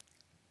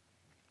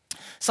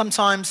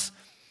 Sometimes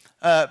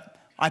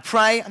I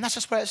pray, and that's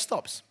just where it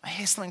stops. I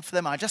hear something for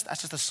them.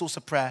 That's just a source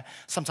of prayer.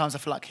 Sometimes I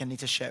feel like I need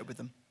to share it with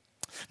them.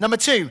 Number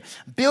 2,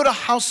 build a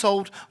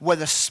household where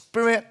the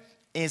Spirit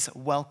is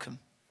welcome.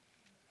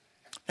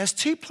 There's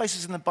 2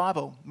 places in the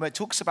Bible where it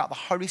talks about the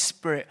Holy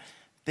Spirit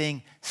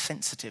being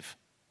sensitive.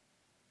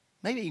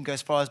 Maybe you can go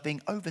as far as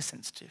being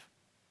oversensitive.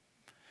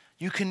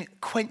 You can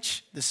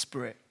quench the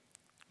Spirit.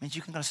 It means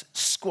you can kind of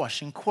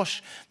squash and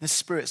quash the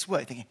Spirit's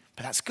work, thinking,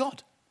 but that's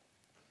God.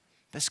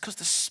 But it's because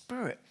the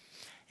Spirit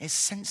is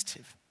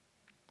sensitive.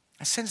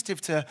 It's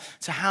sensitive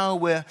to how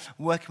we're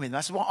working with him.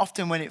 That's why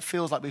often when it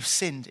feels like we've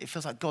sinned, it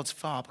feels like God's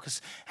far,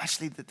 because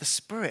actually the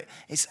Spirit,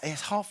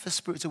 it's hard for the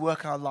Spirit to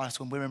work in our lives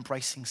when we're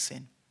embracing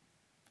sin.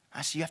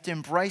 Actually, you have to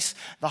embrace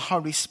the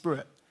Holy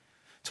Spirit.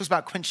 It talks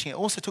about quenching it. It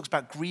also talks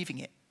about grieving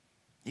it.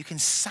 You can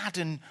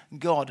sadden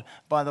God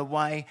by the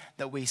way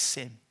that we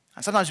sin.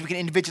 And sometimes we can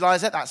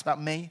individualize it. That's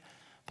about me.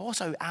 But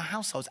also our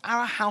households.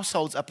 Our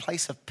households are a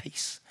place of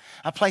peace,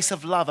 a place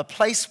of love, a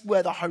place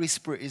where the Holy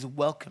Spirit is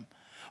welcome,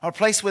 or a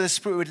place where the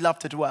Spirit would love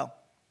to dwell.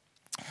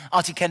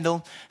 R.T.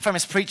 Kendall,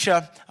 famous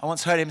preacher, I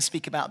once heard him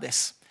speak about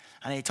this.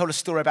 And he told a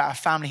story about a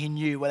family he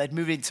knew where they'd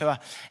moved into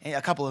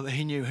a couple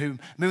he knew who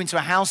moved into a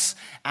house,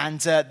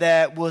 and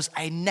there was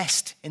a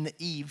nest in the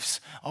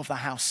eaves of the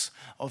house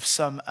of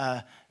some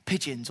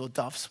pigeons or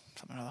doves,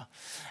 something like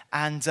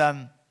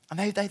that. And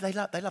they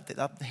loved it. They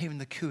loved hearing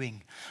the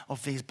cooing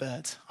of these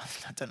birds. I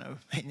don't know.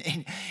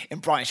 In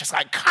Brighton, it's just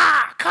like,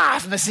 caw, caw,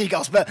 from the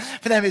seagulls. But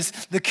for them,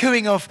 it's the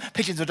cooing of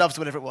pigeons or doves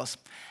or whatever it was.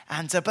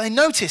 But they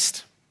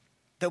noticed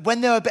that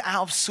when they were a bit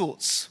out of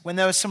sorts, when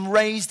there were some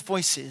raised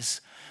voices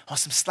or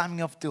some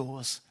slamming of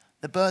doors,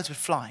 the birds would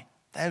fly.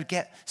 They would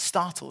get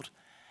startled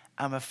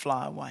and would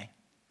fly away.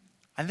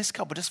 And this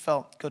couple just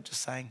felt God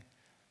just saying,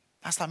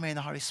 that's like me and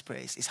the Holy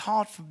Spirit. It's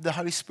hard for the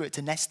Holy Spirit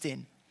to nest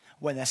in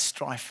when there's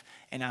strife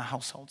in our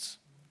households.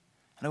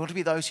 And I want to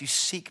be those who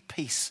seek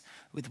peace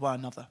with one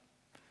another.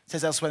 It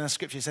says elsewhere in the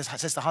scripture, it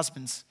says to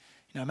husbands,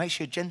 make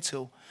sure you're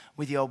gentle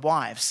with your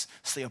wives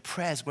so your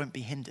prayers won't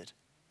be hindered.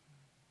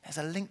 There's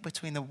a link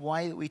between the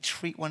way that we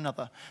treat one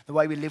another, the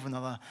way we live with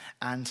one another,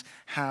 and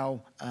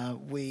how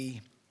we...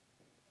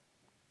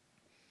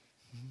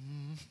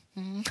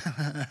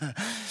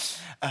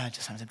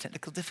 just having some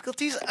technical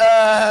difficulties.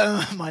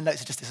 My notes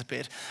have just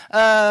disappeared.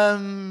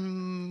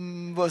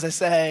 What was I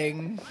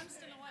saying? I'm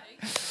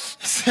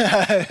still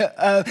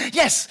awake.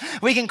 Yes,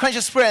 we can quench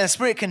the Spirit, and the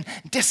Spirit can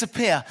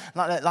disappear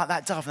like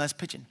that dove and those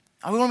pigeon.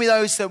 And we want to be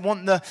those that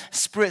want the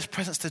Spirit's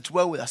presence to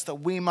dwell with us, that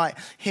we might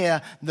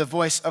hear the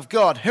voice of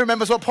God. Who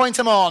remembers what point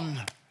I'm on?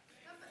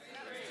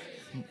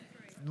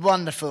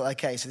 Wonderful.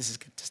 Okay, so this is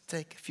good. Just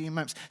take a few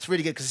moments. It's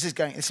really good because this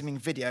is being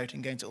videoed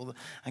and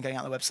going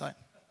out the website.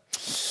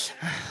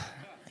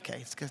 Okay,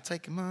 it's going to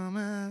take a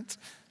moment.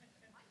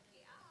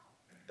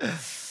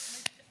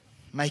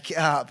 Make it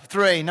up.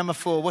 3, number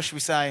 4. What should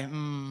we say?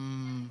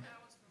 Can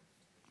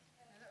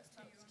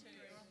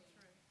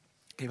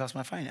you pass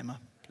my phone, Emma,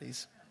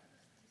 please?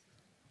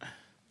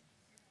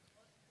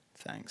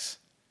 Thanks.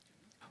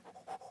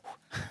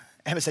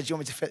 Emma said, do you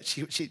want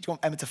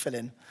Emma to fill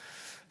in?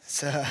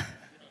 So,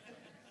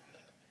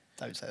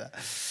 don't say that.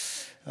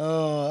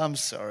 Oh, I'm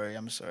sorry.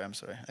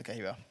 Okay,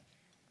 here we are.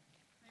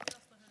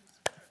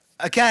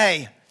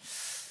 Okay.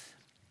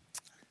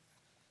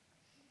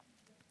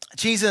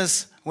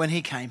 Jesus, when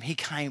he came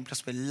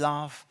just with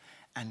love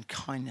and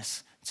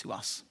kindness to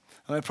us.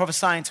 And we're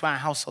prophesying to our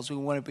households, we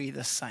want to be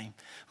the same.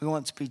 We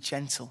want to be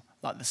gentle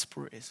like the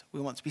Spirit is. We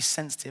want to be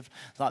sensitive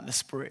like the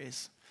Spirit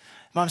is.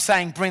 And I'm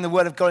saying bring the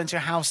word of God into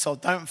your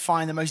household. Don't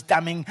find the most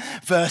damning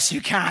verse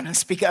you can and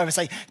speak it over and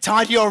say,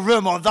 tidy your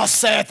room, or thus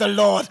saith the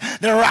Lord,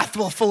 the wrath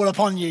will fall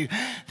upon you.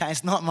 That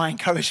is not my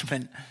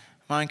encouragement.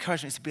 My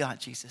encouragement is to be like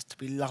Jesus, to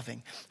be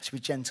loving, to be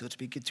gentle, to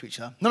be good to each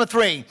other. Number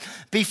 3,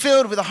 be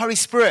filled with the Holy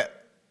Spirit.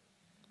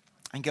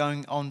 And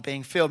going on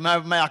being filled.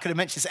 I could have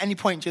mentioned this at any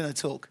point during the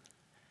talk.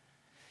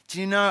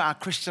 Do you know our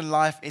Christian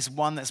life is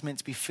one that's meant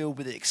to be filled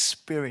with the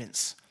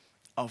experience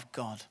of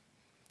God?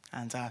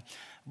 And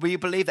we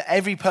believe that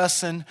every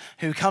person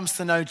who comes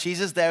to know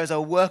Jesus, there is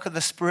a work of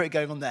the Spirit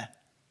going on there.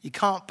 You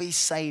can't be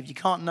saved. You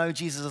can't know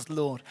Jesus as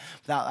Lord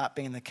without that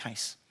being the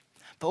case.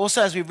 But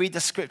also as we read the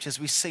scriptures,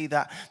 we see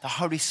that the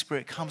Holy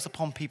Spirit comes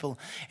upon people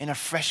in a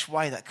fresh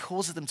way that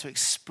causes them to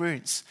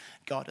experience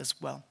God as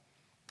well.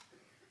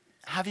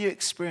 Have you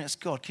experienced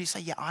God? Can you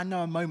say, yeah, I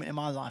know a moment in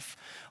my life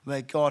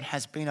where God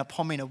has been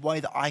upon me in a way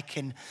that I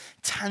can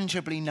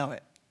tangibly know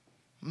it,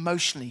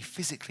 emotionally,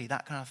 physically,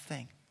 that kind of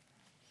thing.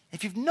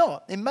 If you've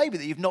not, it may be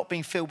that you've not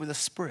been filled with the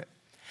Spirit.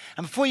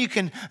 And before you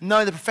can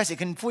know the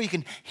prophetic, and before you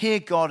can hear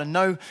God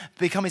and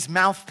become his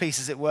mouthpiece,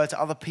 as it were,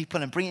 to other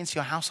people and bring it into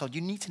your household,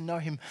 you need to know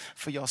him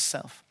for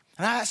yourself.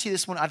 And actually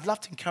this morning, I'd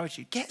love to encourage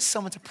you, get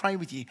someone to pray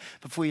with you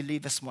before you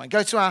leave this morning.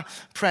 Go to our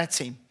prayer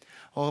team.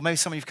 Or maybe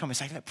some of you have come and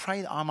say,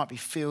 pray that I might be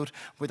filled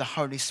with the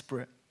Holy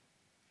Spirit.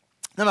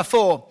 Number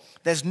 4,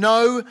 there's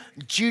no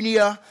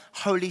junior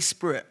Holy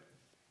Spirit.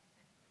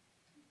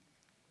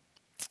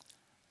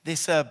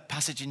 This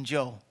passage in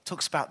Joel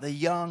talks about the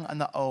young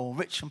and the old,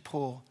 rich and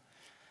poor,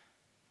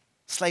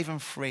 slave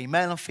and free,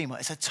 male and female.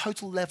 It's a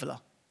total leveler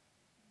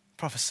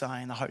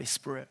prophesying the Holy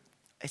Spirit.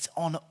 It's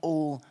on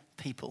all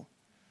people.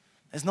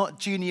 There's not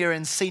junior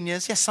and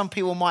seniors. Yes, some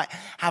people might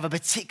have a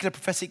particular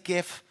prophetic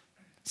gift.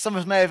 Some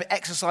of us may have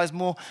exercised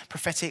more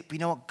prophetic, but you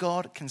know what?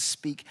 God can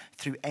speak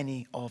through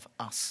any of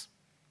us.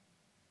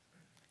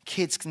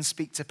 Kids can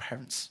speak to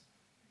parents.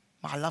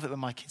 I love it when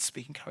my kids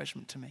speak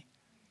encouragement to me.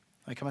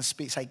 They come and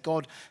say,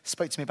 God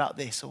spoke to me about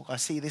this, or I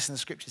see this in the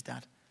scriptures,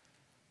 Dad.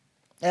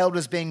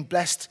 Elders being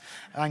blessed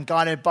and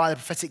guided by the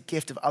prophetic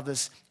gift of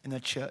others in the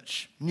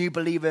church. New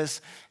believers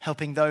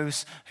helping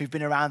those who've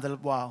been around a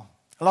while.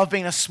 I love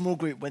being in a small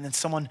group when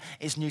someone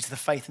is new to the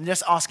faith and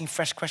just asking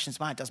fresh questions.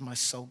 Man, it does my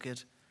soul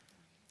good.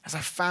 As a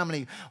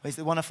family, it's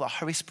the wonderful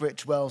Holy Spirit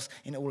dwells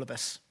in all of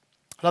us.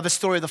 I love the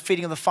story of the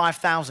feeding of the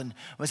 5,000,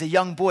 where a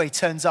young boy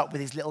turns up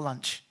with his little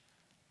lunch.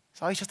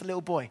 So he's just a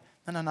little boy.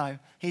 No.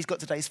 He's got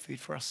today's food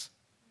for us.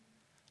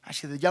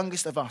 Actually, the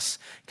youngest of us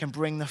can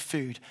bring the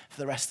food for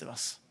the rest of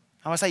us.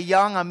 And when I say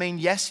young, I mean,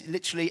 yes,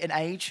 literally in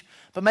age,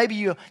 but maybe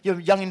you're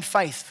young in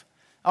faith.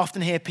 I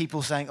often hear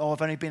people saying,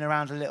 I've only been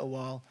around a little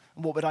while.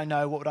 And what would I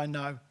know? What would I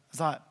know? It's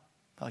like,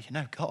 you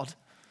know God.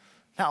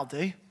 That'll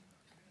do.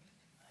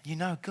 You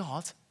know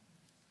God.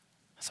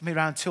 Somebody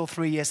around 2 or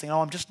 3 years saying,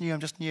 I'm just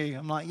new.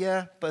 I'm like,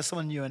 yeah, but there's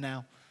someone newer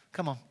now.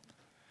 Come on.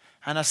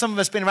 And some of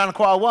us have been around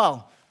quite a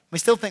while. We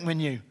still think we're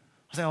new.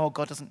 I say,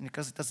 God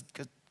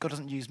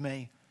doesn't use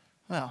me.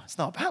 Well, it's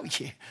not about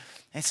you.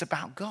 It's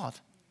about God.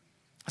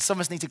 Some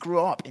of us need to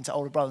grow up into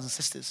older brothers and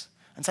sisters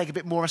and take a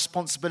bit more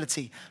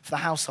responsibility for the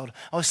household.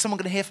 Is someone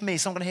going to hear from me?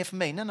 Is someone going to hear from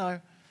me? No.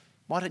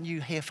 Why don't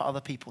you hear for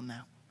other people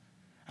now?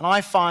 And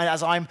I find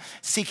as I'm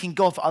seeking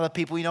God for other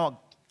people, you know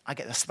what? I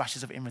get the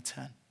splashes of it in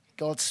return.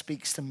 God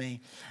speaks to me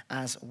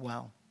as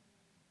well.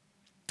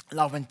 I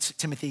love when when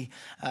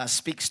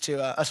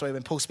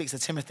Paul speaks to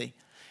Timothy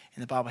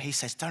in the Bible, he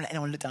says, don't let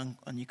anyone look down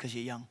on you because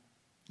you're young.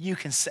 You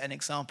can set an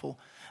example.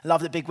 I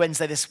love that Big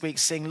Wednesday this week,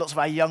 seeing lots of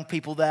our young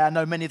people there. I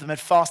know many of them had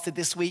fasted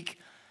this week,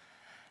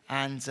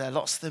 and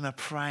lots of them are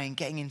praying,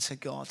 getting into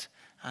God.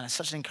 And it's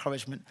such an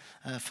encouragement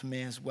for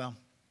me as well.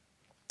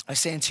 I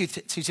see in 2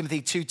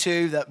 Timothy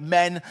 2:2 that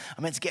men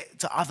are meant to get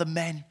to other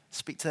men,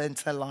 speak to them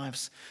into their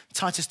lives.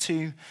 Titus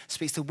 2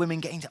 speaks to women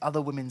getting to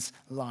other women's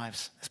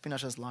lives. Let's be in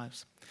each other's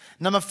lives.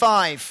 Number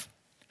 5,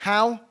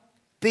 how?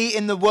 Be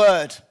in the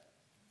Word.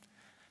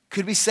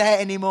 Could we say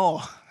it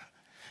anymore?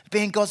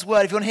 Be in God's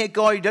Word. If you want to hear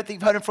God, you don't think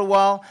you've heard him for a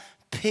while,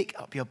 pick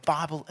up your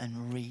Bible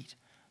and read.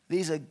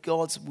 These are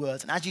God's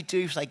words. And as you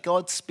do, say,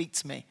 God, speak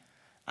to me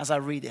as I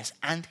read this.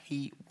 And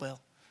he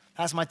will.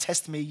 That's my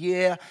testimony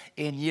year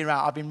in, year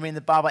out. I've been reading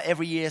the Bible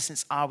every year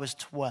since I was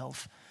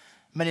 12.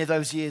 Many of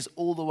those years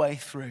all the way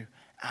through.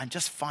 And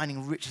just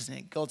finding riches in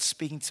it. God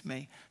speaking to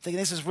me. Thinking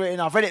this is written.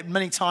 I've read it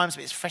many times,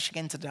 but it's fresh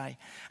again today.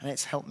 And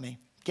it's helped me.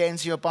 Get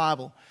into your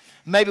Bible.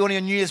 Maybe one of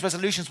your New Year's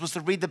resolutions was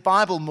to read the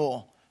Bible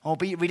more. Or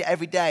read it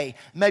every day.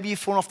 Maybe you've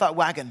fallen off that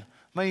wagon.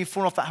 Maybe you've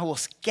fallen off that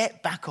horse.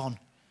 Get back on.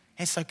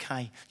 It's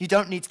okay. You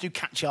don't need to do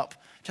catch up.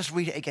 Just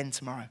read it again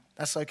tomorrow.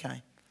 That's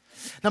okay.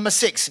 Number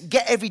 6,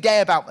 get every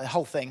day about the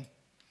whole thing.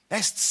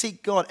 Let's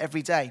seek God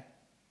every day.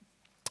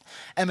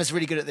 Emma's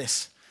really good at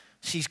this.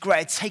 She's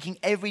great at taking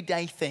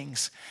everyday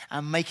things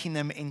and making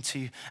them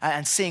into,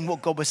 and seeing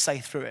what God would say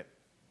through it.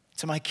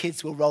 So my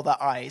kids will roll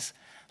their eyes.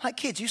 Like,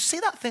 kids, you see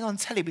that thing on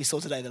telly we saw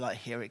today? They're like,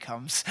 here it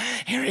comes.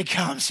 Here it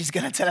comes. She's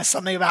going to tell us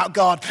something about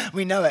God.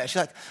 We know it. She's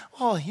like,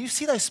 oh, you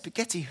see those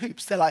spaghetti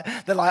hoops? They're like,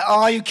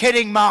 oh, are you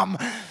kidding, Mum?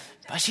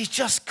 But she's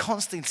just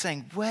constantly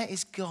saying, where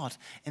is God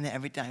in there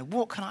every day?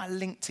 What can I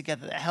link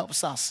together that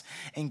helps us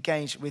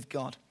engage with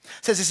God?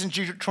 It says this in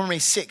Deuteronomy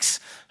 6,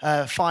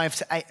 5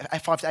 to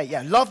 8.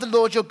 Yeah, love the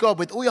Lord your God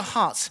with all your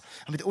heart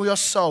and with all your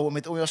soul and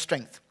with all your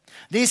strength.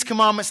 These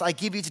commandments I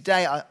give you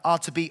today are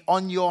to be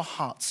on your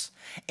hearts.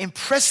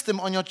 Impress them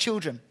on your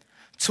children.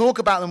 Talk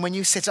about them when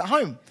you sit at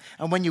home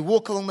and when you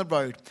walk along the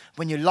road,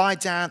 when you lie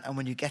down and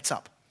when you get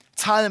up.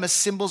 Tie them as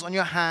symbols on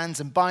your hands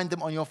and bind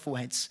them on your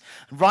foreheads.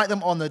 Write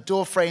them on the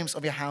door frames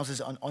of your houses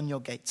and on your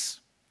gates.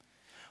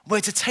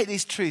 We're to take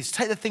these truths,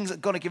 take the things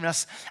that God has given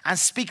us and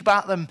speak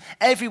about them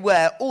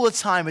everywhere, all the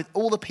time, with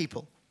all the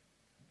people.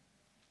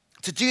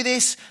 To do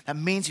this, that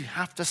means you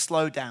have to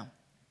slow down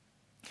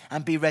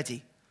and be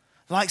ready.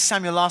 Like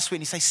Samuel last week,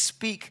 and you say,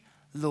 speak,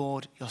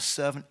 Lord, your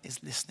servant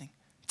is listening.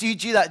 Do you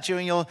do that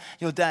during your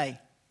day?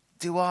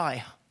 Do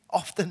I?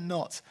 Often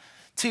not.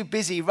 Too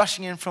busy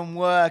rushing in from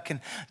work and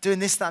doing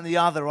this, that, and the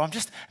other, or I'm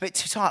just a bit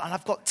too tired. And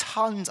I've got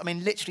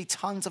literally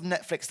tons of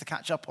Netflix to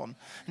catch up on.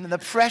 And the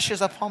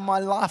pressures upon my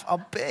life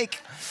are big.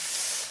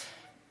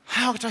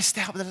 How could I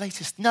stay up with the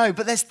latest? No,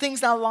 but there's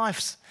things in our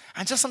lives.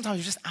 And just sometimes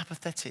you're just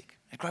apathetic.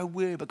 You grow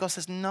weary, but God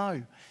says,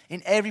 no.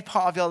 In every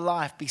part of your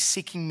life, be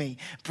seeking me,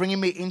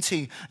 bringing me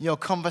into your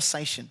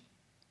conversation.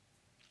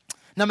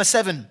 Number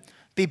 7,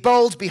 be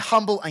bold, be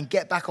humble, and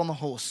get back on the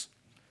horse.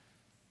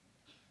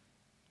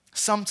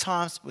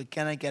 Sometimes we're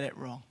going to get it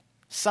wrong.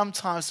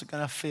 Sometimes we're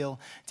going to feel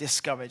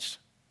discouraged.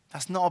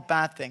 That's not a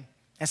bad thing.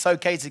 It's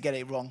okay to get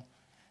it wrong.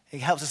 It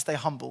helps us stay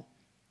humble.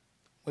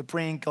 We're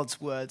bringing God's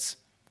words.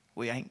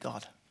 We ain't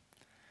God.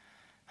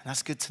 And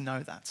that's good to know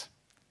that.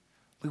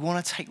 We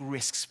want to take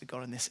risks with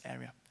God in this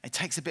area. It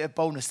takes a bit of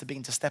boldness to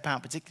begin to step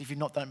out, particularly if you've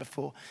not done it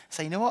before.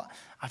 Say, you know what?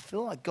 I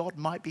feel like God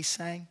might be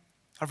saying.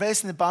 I read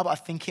this in the Bible. I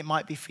think it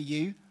might be for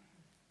you.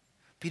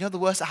 But you know the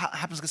worst that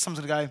happens because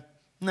someone's going to go,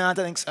 no, I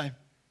don't think so.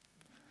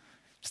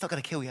 It's not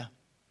going to kill you.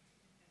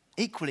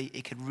 Equally,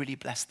 it could really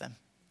bless them.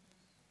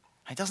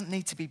 It doesn't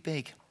need to be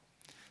big.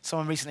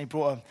 Someone recently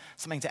brought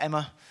something to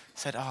Emma,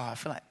 said, I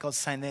feel like God's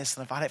saying this,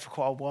 and I've had it for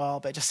quite a while,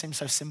 but it just seems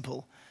so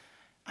simple.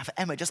 And for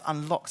Emma, it just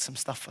unlocked some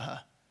stuff for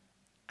her.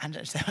 And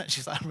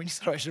she's like, I'm really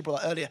sorry, I should have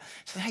brought that earlier.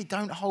 She said, hey,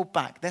 don't hold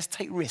back. Let's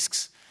take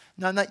risks.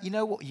 No, you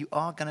know what? You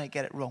are going to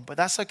get it wrong, but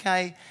that's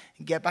okay.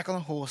 And get back on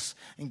the horse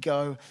and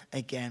go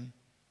again.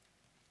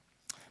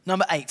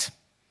 Number 8,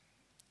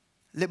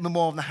 a little bit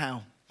more on the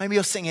how. Maybe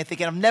you're sitting here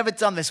thinking, I've never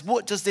done this.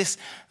 What does this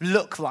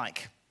look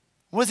like?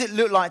 What does it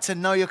look like to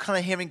know you're kind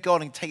of hearing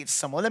God and take it to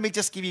someone? Let me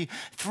just give you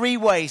 3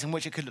 ways in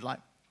which it could look like.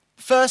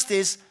 First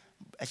is,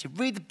 as you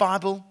read the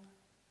Bible,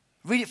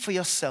 read it for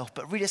yourself,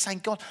 but read it saying,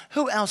 God,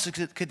 who else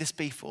could this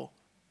be for?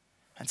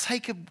 And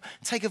take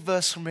a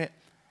verse from it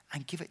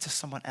and give it to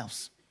someone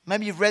else.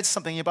 Maybe you've read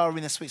something in your Bible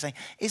reading this week saying,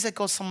 is there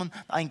God someone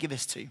that I can give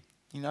this to?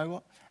 You know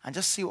what? And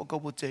just see what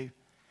God will do.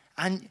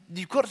 And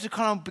you've got to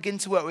kind of begin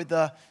to work with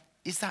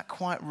is that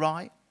quite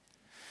right?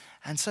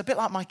 And so a bit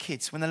like my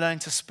kids, when they're learning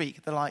to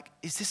speak, they're like,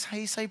 is this how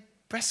you say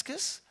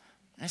Brescas?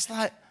 And it's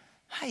like,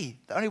 hey,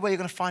 the only way you're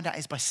going to find out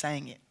is by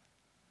saying it.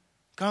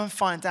 Go and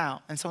find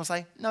out. And someone will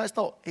say, no, it's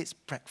not. It's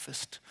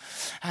breakfast.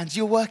 And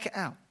you'll work it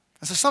out.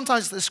 And so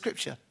sometimes it's the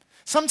scripture.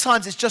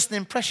 Sometimes it's just an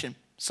impression.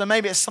 So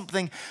maybe it's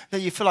something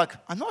that you feel like,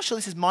 I'm not sure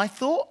this is my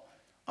thought,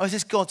 or is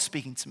this God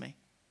speaking to me?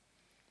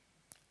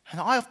 And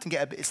I often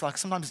get a bit, it's like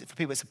sometimes for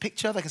people it's a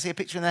picture, they can see a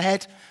picture in their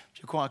head,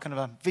 if you're quite kind of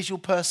a visual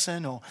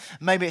person, or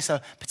maybe it's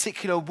a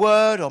particular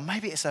word, or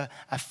maybe it's a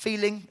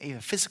feeling, either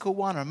a physical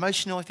one or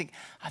emotional. I think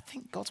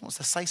God wants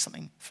to say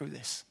something through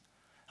this.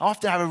 I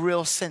often have a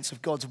real sense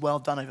of God's well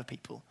done over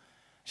people.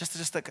 Just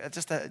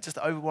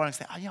overwhelming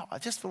thing. I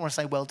just want to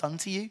say well done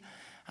to you.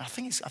 And I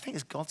think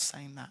it's God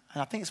saying that.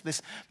 And I think it's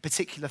this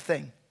particular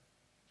thing.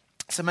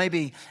 So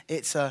maybe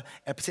it's a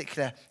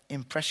particular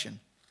impression.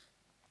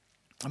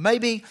 Or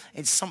maybe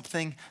it's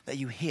something that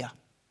you hear.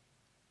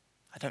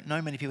 I don't know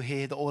many people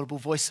hear the audible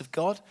voice of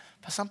God,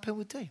 but some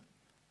people do. And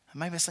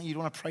maybe it's something you'd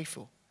want to pray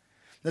for.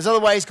 There's other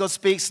ways God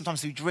speaks,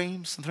 sometimes through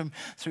dreams, sometimes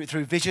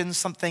through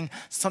visions,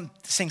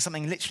 seeing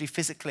something literally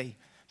physically.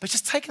 But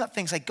just taking that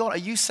thing and say, God, are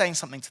you saying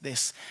something to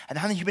this? And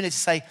having the humility to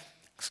say,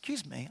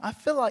 excuse me, I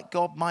feel like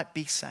God might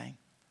be saying.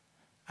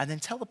 And then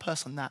tell the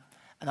person that.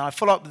 And I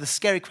follow up with the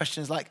scary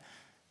questions like,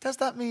 does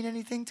that mean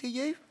anything to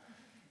you?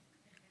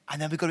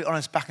 And then we've got to be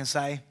honest back and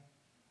say,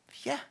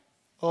 yeah,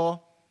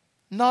 or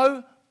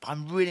no, but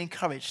I'm really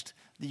encouraged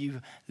that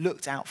you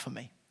looked out for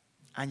me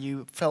and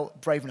you felt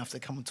brave enough to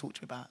come and talk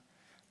to me about it.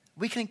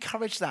 We can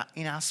encourage that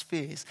in our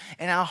spheres,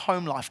 in our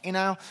home life, in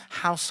our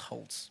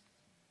households.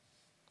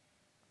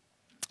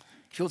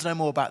 If you want to know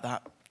more about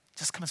that,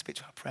 just come and speak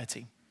to our prayer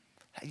team.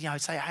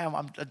 say, hey,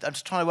 I'm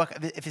just trying to work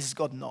out if this is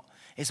God or not.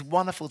 It's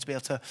wonderful to be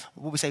able to,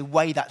 what we say,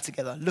 weigh that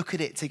together, look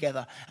at it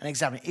together and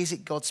examine it. Is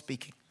it God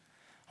speaking?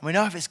 And we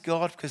know if it's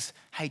God because,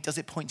 hey, does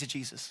it point to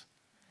Jesus?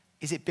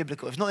 Is it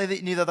biblical? If not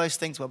neither of those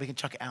things, well, we can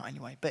chuck it out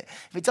anyway. But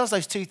if it does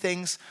those two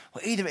things,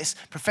 well, either it's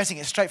professing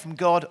it straight from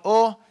God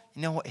or,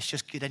 you know what, it's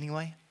just good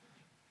anyway.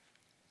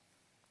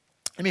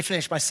 Let me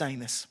finish by saying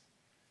this.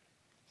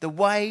 The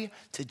way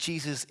to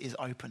Jesus is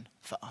open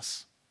for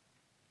us.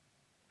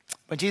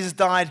 When Jesus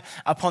died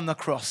upon the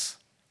cross,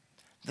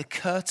 the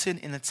curtain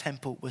in the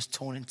temple was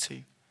torn in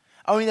two.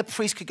 Only the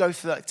priest could go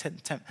through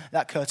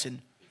that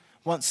curtain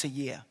once a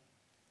year.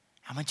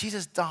 And when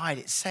Jesus died,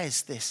 it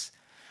says this.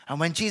 And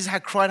when Jesus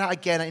had cried out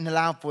again in a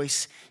loud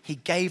voice, he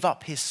gave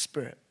up his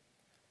spirit.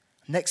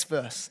 Next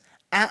verse.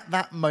 At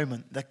that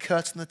moment, the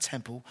curtain of the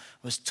temple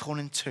was torn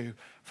in two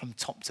from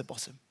top to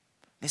bottom.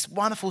 This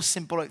wonderful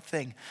symbolic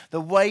thing. The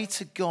way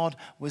to God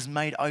was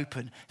made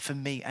open for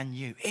me and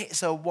you.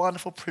 It's a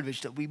wonderful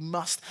privilege that we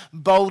must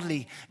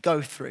boldly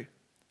go through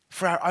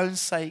for our own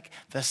sake,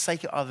 for the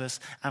sake of others,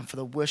 and for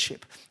the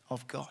worship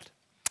of God.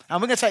 And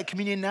we're going to take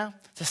communion now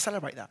to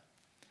celebrate that.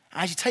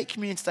 As you take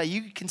communion today,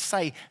 you can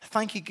say,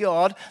 thank you,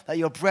 God, that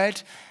your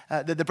bread,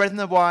 the bread and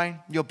the wine,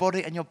 your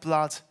body and your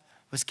blood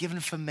was given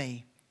for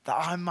me, that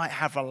I might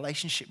have a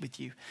relationship with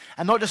you.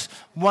 And not just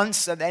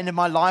once at the end of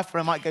my life where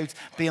I might go to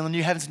be on the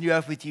new heavens and new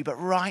earth with you, but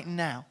right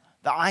now,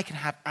 that I can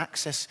have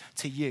access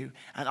to you,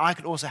 and I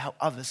can also help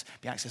others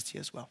be access to you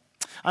as well.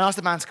 I ask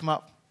the band to come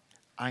up.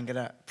 I'm going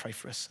to pray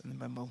for us, and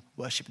then we'll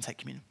worship and take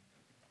communion.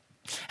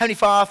 Heavenly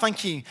Father,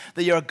 thank you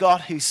that you're a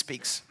God who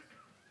speaks.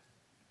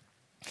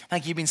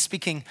 Thank you, you've been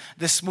speaking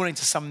this morning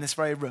to some in this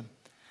very room.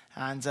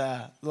 And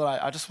Lord,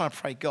 I just want to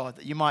pray, God,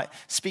 that you might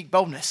speak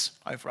boldness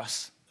over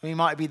us. We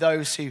might be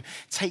those who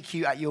take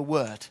you at your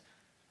word,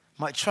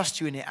 might trust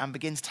you in it and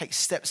begin to take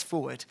steps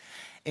forward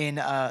in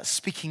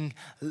speaking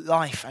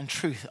life and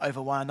truth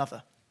over one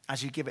another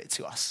as you give it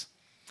to us.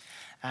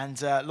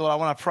 And Lord, I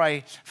want to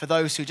pray for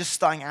those who are just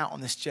starting out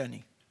on this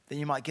journey, that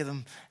you might give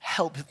them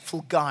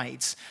helpful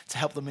guides to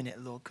help them in it,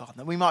 Lord God.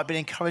 That we might be an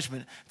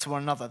encouragement to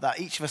one another,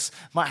 that each of us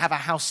might have a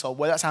household,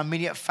 whether that's our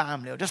immediate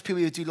family or just people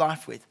you do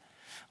life with,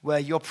 where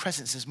your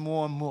presence is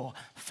more and more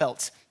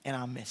felt in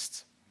our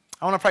midst.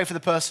 I want to pray for the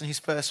person who's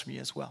first from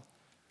you as well,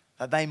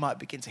 that they might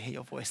begin to hear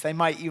your voice. They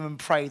might even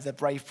pray the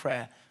brave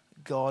prayer,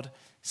 God,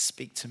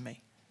 speak to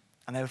me.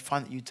 And they would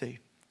find that you do,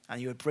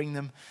 and you would bring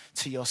them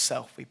to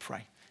yourself, we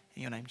pray.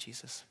 In your name,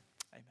 Jesus.